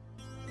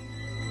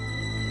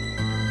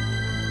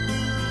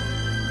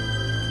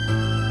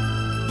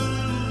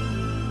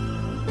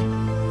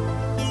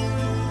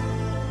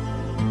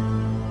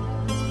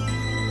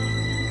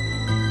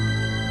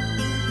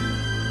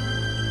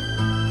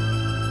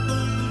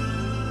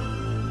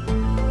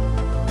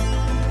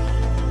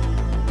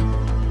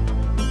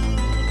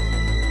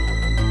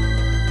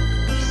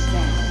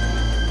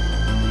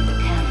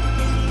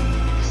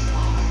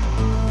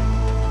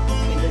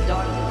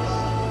 Darkness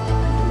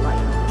and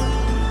light.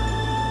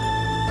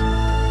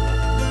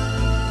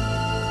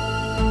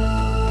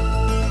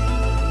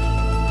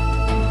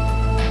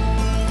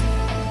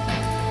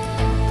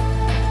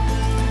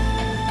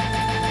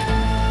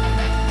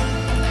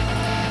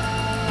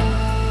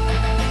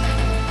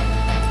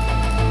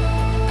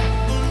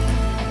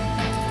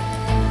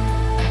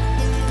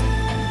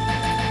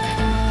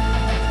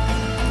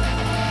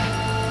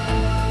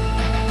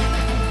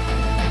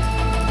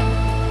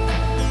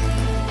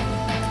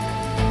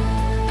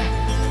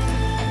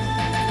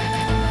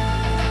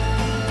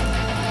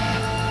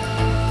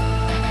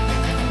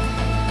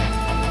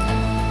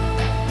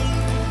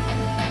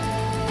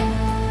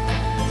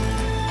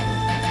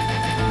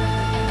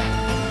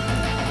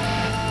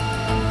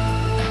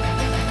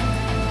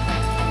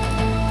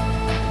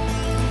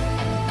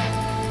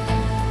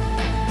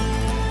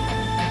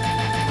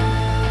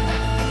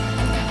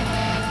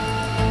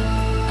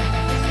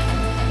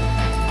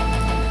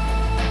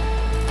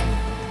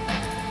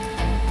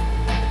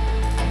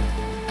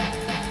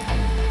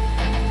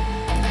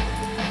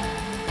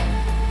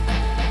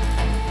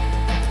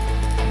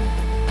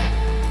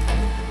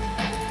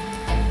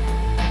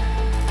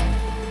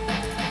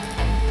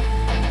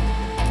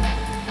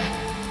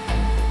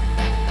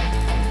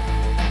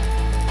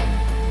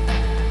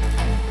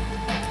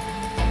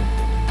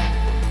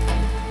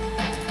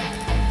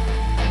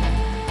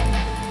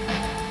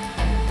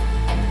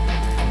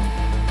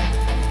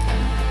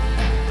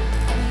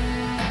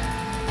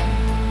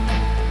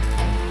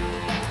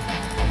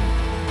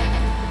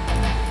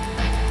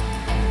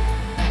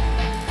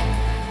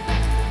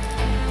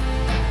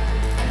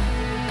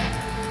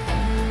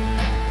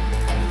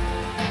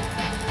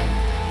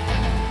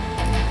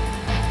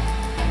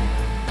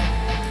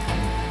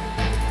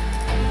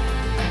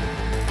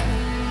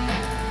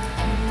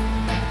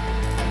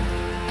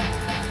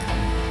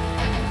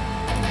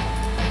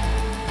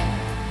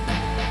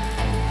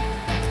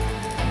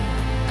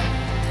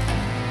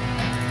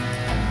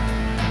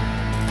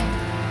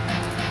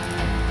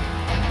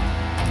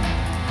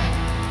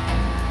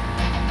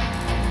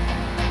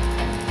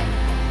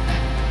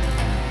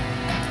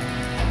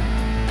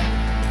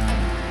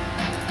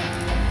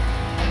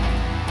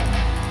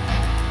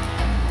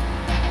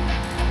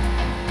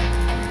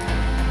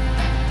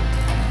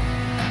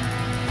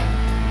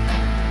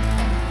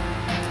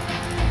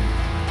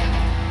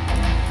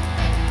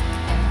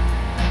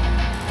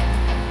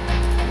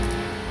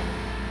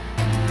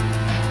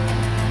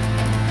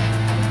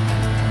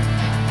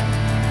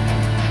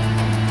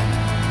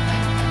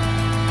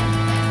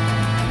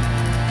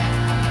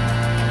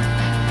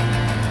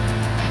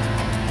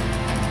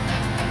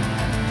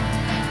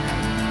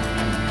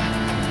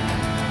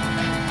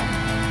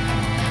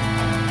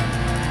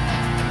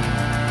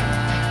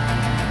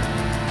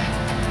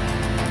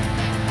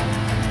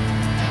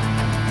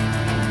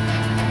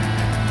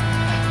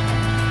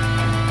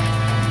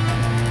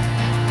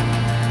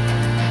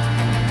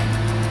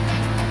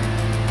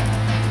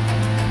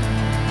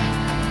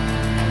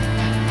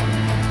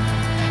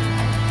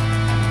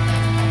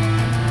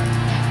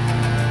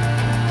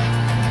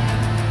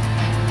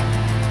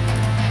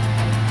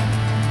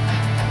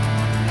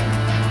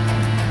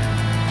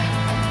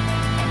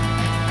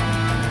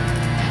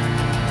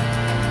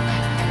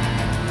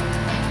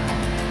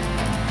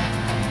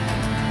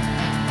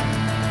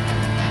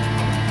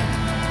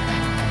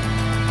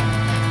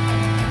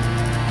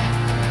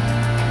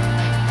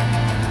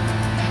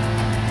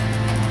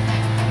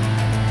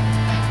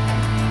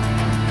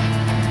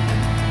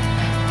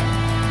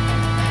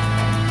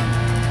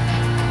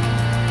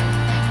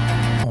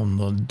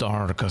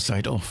 darker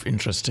side of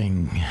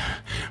interesting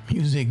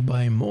music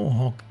by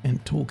Mohawk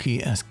and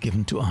Toki as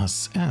given to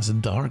us as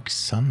Dark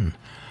Sun.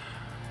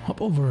 Hop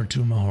over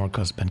to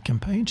Mohawk's Bandcamp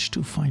page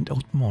to find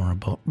out more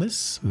about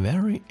this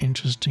very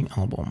interesting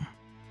album.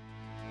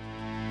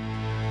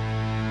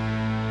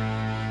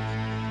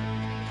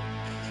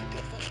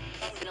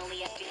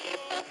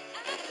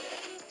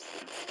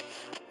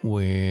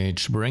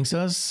 Which brings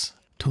us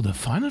to the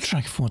final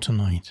track for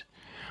tonight,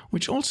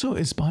 which also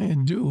is by a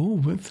duo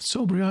with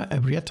Sobria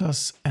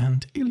Ebrietas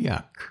and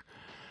Iliak.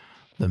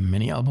 The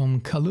mini-album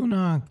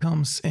Kaluna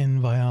comes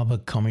in via the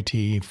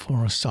Committee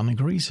for Sonic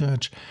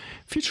Research,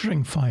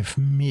 featuring 5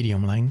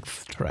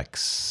 medium-length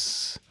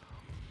tracks.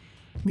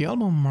 The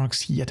album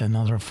marks yet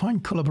another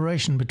fine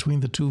collaboration between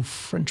the two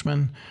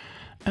Frenchmen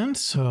and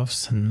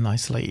serves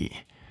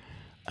nicely.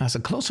 As a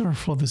closer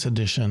for this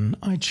edition,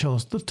 I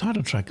chose the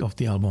title track of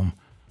the album,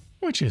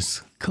 which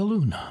is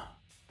Kaluna.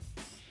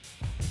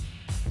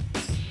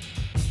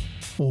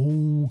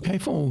 Okay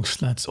folks,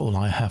 that's all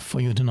I have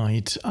for you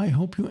tonight. I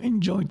hope you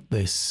enjoyed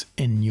this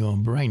in your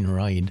brain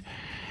ride.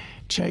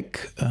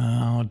 Check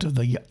out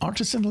the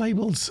artists and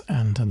labels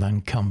and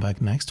then come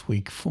back next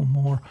week for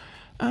more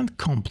and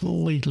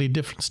completely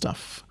different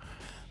stuff.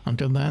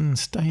 Until then,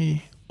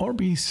 stay or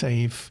be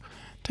safe,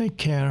 take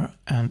care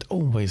and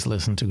always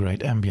listen to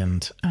great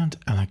ambient and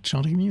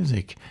electronic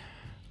music.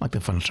 Like the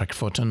final track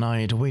for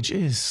tonight, which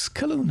is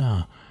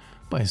Kaluna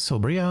by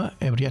Sobria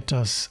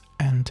Ebrietas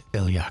and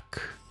Iliak.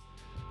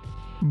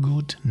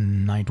 Good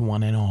night,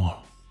 one and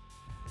all.